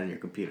 don't put that in your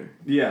computer.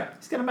 Yeah.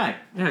 He's got a Mac.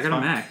 Yeah, I got a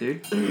Mac,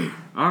 dude.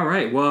 All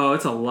right. Whoa,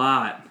 it's a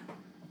lot.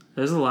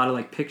 There's a lot of,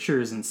 like,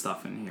 pictures and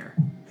stuff in here.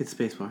 Hit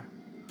spacebar.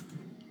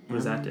 What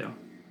does that do?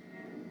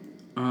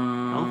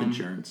 Health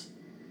insurance.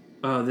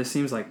 Oh, this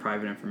seems like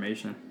private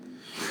information.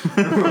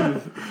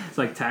 It's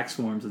like tax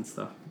forms and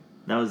stuff.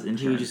 That was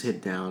insurance. You just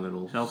hit down,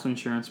 it'll... Health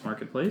insurance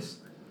marketplace.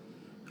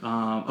 That's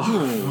oh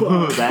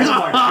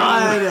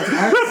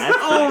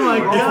my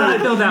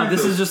god! Filled out.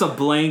 This is just a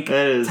blank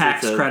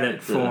tax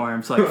credit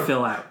form to like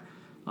fill out.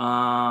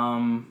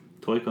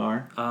 Toy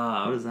car.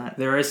 What is that?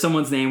 There is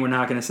someone's name. We're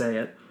not going to say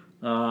it.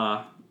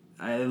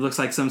 It looks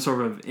like some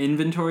sort of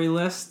inventory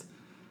list.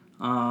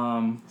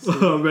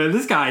 Oh man,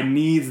 this guy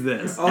needs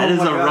this. That is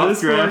a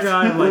rough draft.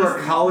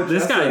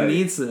 This guy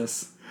needs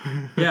this.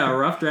 Yeah, a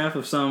rough draft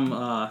of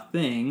some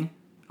thing.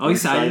 Oh, he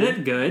cited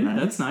it. Good. Nice.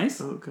 That's nice.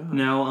 Oh god.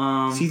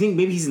 No. So you think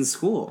maybe he's in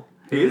school?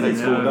 He is in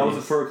school. That was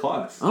his first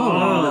class. That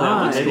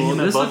looks cool.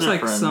 This looks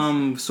like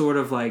some sort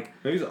of like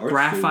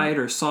graphite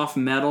or soft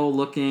metal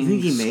looking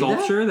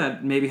sculpture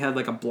that maybe had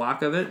like a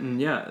block of it,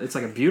 and yeah, it's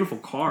like a beautiful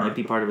car. Might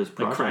be part of his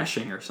project. Like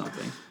crashing or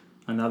something.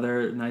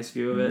 Another nice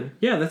view of it.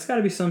 Yeah, that's got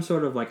to be some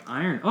sort of like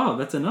iron. Oh,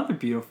 that's another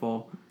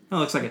beautiful. That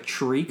looks like a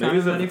tree kind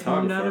of that he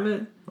formed out of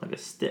it. Like a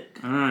stick.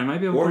 I don't know. He might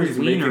be able to put his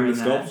wiener in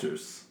that.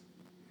 Sculptures.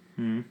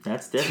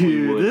 That's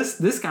definitely wood.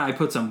 This guy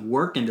put some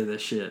work into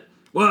this shit.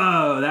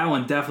 Whoa, that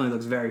one definitely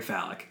looks very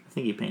phallic. I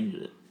think he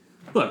painted it.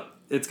 Look,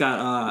 It's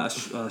got a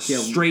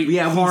straight, we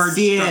hard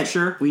see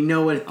structure. We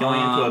know what it's Going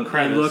into a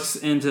crevice. It looks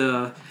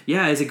into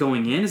is it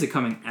going in? Is it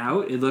coming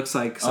out? It looks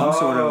like some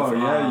sort of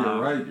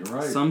you're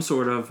right. some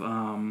sort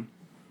of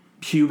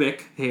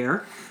pubic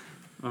hair.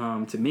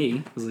 To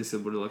me, at least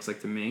what it looks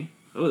like to me.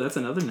 Oh, that's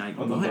another night.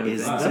 What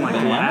is that? Some like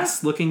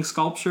glass-looking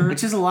sculpture.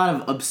 It's just a lot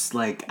of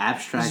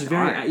abstract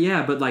art.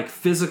 Yeah, but like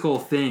physical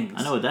things.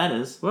 I know what that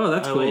is. Whoa,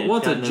 that's Oh, cool. wait, Well,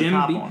 it's got a no Jim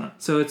top Beam. on it.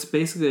 So it's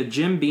basically a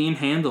Jim Beam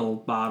handle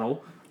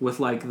bottle with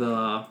like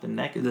the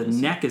neck is the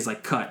missing. neck is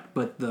like cut,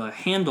 but the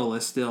handle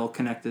is still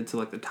connected to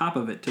like the top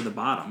of it to the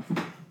bottom.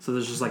 So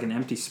there's just like an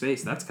empty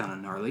space. That's kind of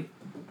gnarly.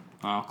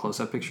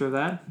 Close-up picture of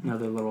that.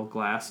 Another little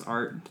glass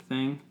art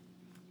thing.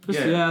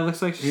 It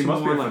looks like He some must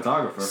be more a like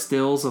photographer.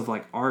 stills of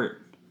like art.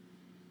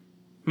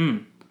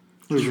 What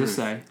does this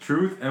say?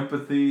 Truth,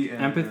 empathy,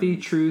 and Empathy,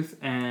 truth,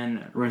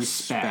 and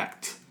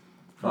respect.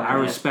 I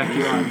Okay. respect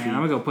your art, man. I'm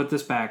gonna go put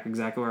this back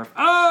exactly where.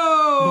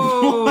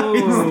 Oh!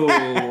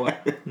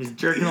 He's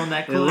jerking on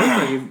that It looks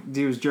clip. like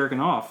he was jerking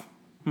off.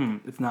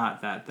 It's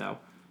not that though.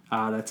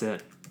 That's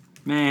it.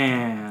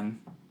 Man,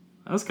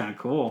 that was kind of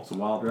cool. It's a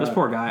wild This ride.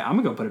 poor guy. I'm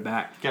gonna go put it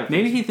back. Gotta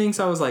Maybe fix he thinks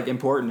I was like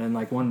important and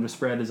like wanted to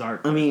spread his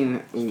art. I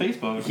mean,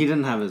 Facebook. he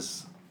didn't have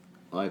his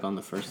like on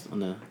the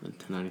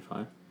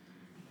 1095.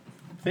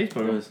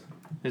 Facebook.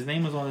 His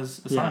name was on his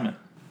assignment.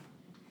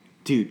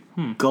 Dude,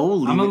 go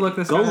leave gonna it. look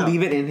this go guy up.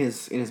 leave it in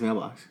his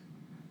mailbox.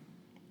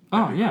 Oh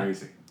That'd be yeah,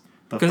 crazy.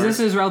 because this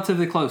is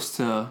relatively close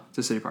to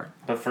City Park.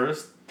 But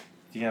first,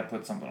 you gotta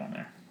put something on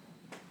there.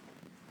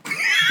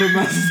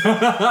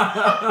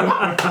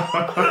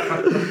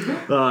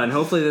 And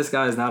hopefully this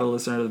guy is not a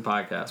listener to the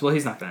podcast. Well,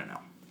 he's not gonna know.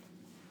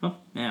 Oh,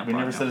 yeah, We probably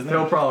never not. said his They'll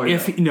name. probably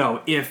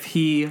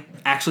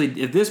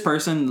If this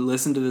person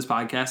listened to this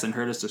podcast and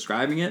heard us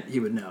describing it, he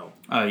would know.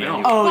 Oh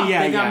yeah. Oh,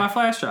 yeah, they got yeah. my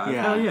flash drive.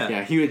 Hell yeah.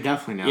 Yeah, he would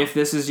definitely know. If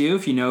this is you,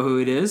 if you know who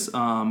it is,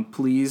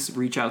 please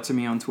reach out to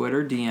me on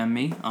Twitter, DM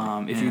me.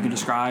 If you can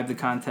describe the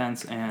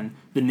contents and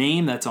the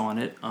name that's on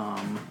it,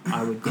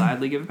 I would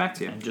gladly give it back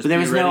to you. Just but there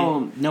be was ready.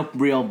 no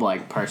real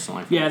like personal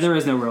information. Yeah, there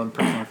is no real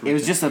personal information. It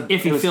was just a.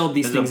 If you filled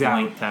these it was things a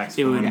out, blank tax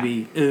it would form.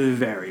 be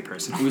very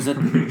personal. It was a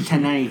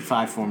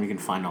 1095 form you can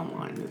find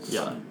online. It's,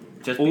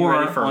 Just be Or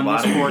ready for a on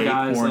lot this of poor gay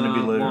guy's porn to be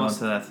loaded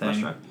lost onto that flash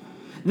thing. drive.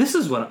 This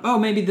is what. Oh,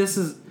 maybe this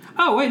is.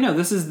 Oh wait, no.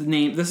 This is the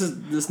name. This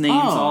names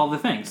all the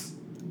things.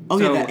 Oh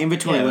So, yeah, that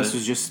inventory yeah, list it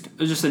was just. It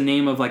was just a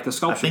name of like the I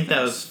sculpture. think that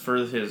things. was for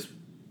his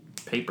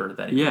paper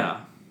that he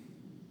Yeah.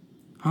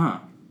 Huh.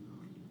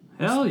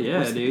 Hell yeah,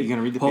 what's- dude. you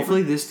gonna read the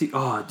Hopefully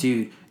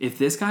dude, if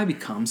this guy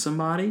becomes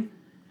somebody,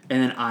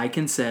 and then I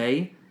can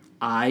say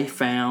I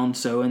found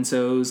so and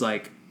so's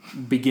like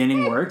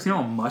beginning works. You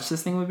know how much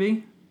this thing would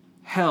be?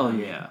 Hell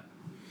yeah.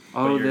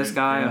 Oh, you're this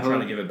guy. gonna I try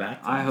hope to give it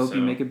back to I him, hope so-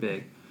 you make it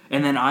big.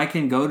 And then I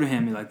can go to him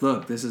and be like,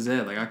 look, this is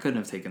it. Like I couldn't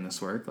have taken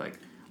this work. Like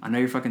I know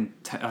your fucking.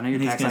 I know your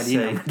He's tax gonna ID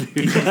say, number.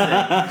 he's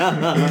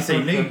gonna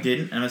say, no, you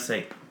didn't. I'm gonna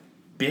say,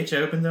 bitch,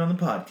 I opened it on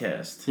the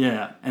podcast.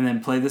 Yeah, and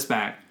then play this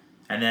back.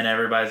 And then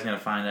everybody's gonna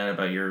find out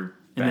about your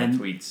And bad then,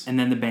 tweets. and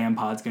then the BAM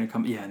pod's gonna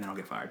come. Yeah, and then I'll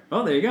get fired.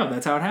 Oh, there you go.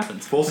 That's how it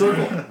happens. full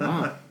circle.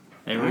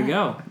 There we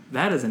go.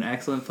 That is an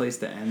excellent place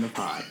to end the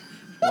pod.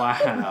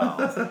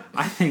 Wow.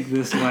 I think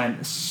this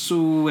went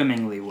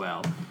swimmingly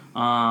well.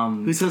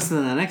 Who's hosting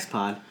the next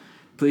pod?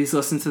 Please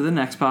listen to the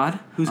next pod.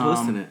 Who's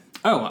hosting it?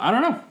 Oh, I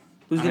don't know.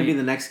 Who's I gonna be mean-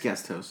 the next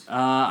guest host?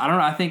 I don't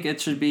know. I think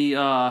it should be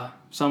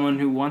someone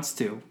who wants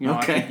to. You know, I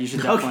Okay. think you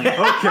should definitely. No,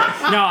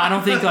 I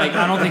don't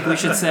think we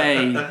should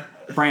say,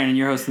 Brandon,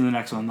 you're hosting the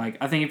next one. Like,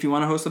 I think if you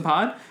want to host a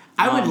pod,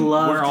 I would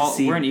love we're to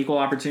see- We're an equal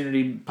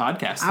opportunity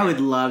podcast. I would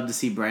love to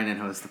see Brandon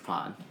host the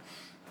pod.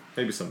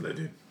 Maybe someday,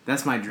 dude.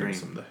 That's my Maybe dream.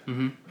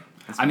 someday.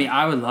 I mean,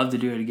 I would love to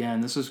do it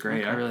again. This was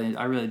great. I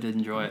really did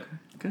enjoy it.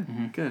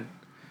 Good, good.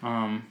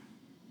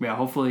 Yeah,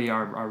 hopefully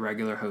our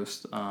regular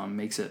host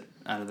makes it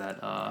out of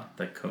that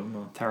That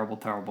coma. terrible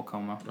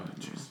coma. Oh,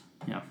 jeez.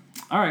 Yeah.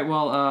 All right.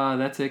 Well,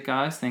 that's it,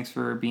 guys. Thanks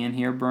for being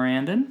here,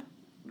 Brandon.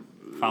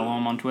 Follow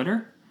him on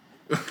Twitter.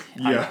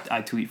 Yeah.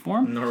 I tweet for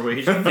him.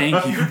 Norwegian.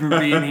 Thank you for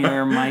being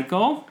here,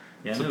 Michael.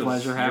 Yeah, It's a it was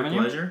pleasure your having you.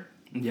 pleasure.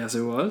 Yes,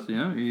 it was.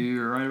 Yeah,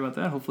 you're right about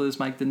that. Hopefully, this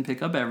mic didn't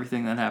pick up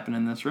everything that happened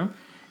in this room.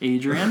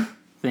 Adrian,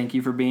 thank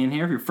you for being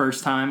here. Your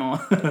first time on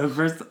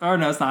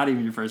no, it's not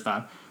even your first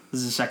time.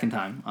 This is the second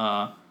time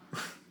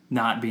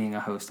not being a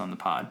host on the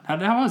pod.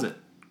 How was it?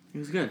 It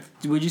was good.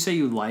 Would you say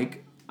you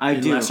like I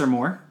it do. less or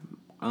more?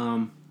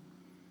 But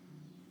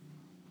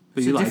But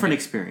it's you a like different it.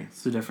 experience.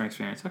 It's a different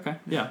experience. Okay,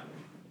 yeah,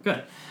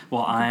 good.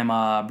 Well, I'm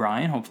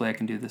Brian. Hopefully, I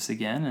can do this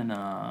again and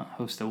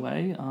host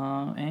away.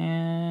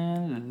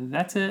 And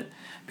that's it.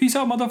 Peace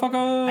out,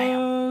 motherfuckers.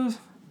 Bam.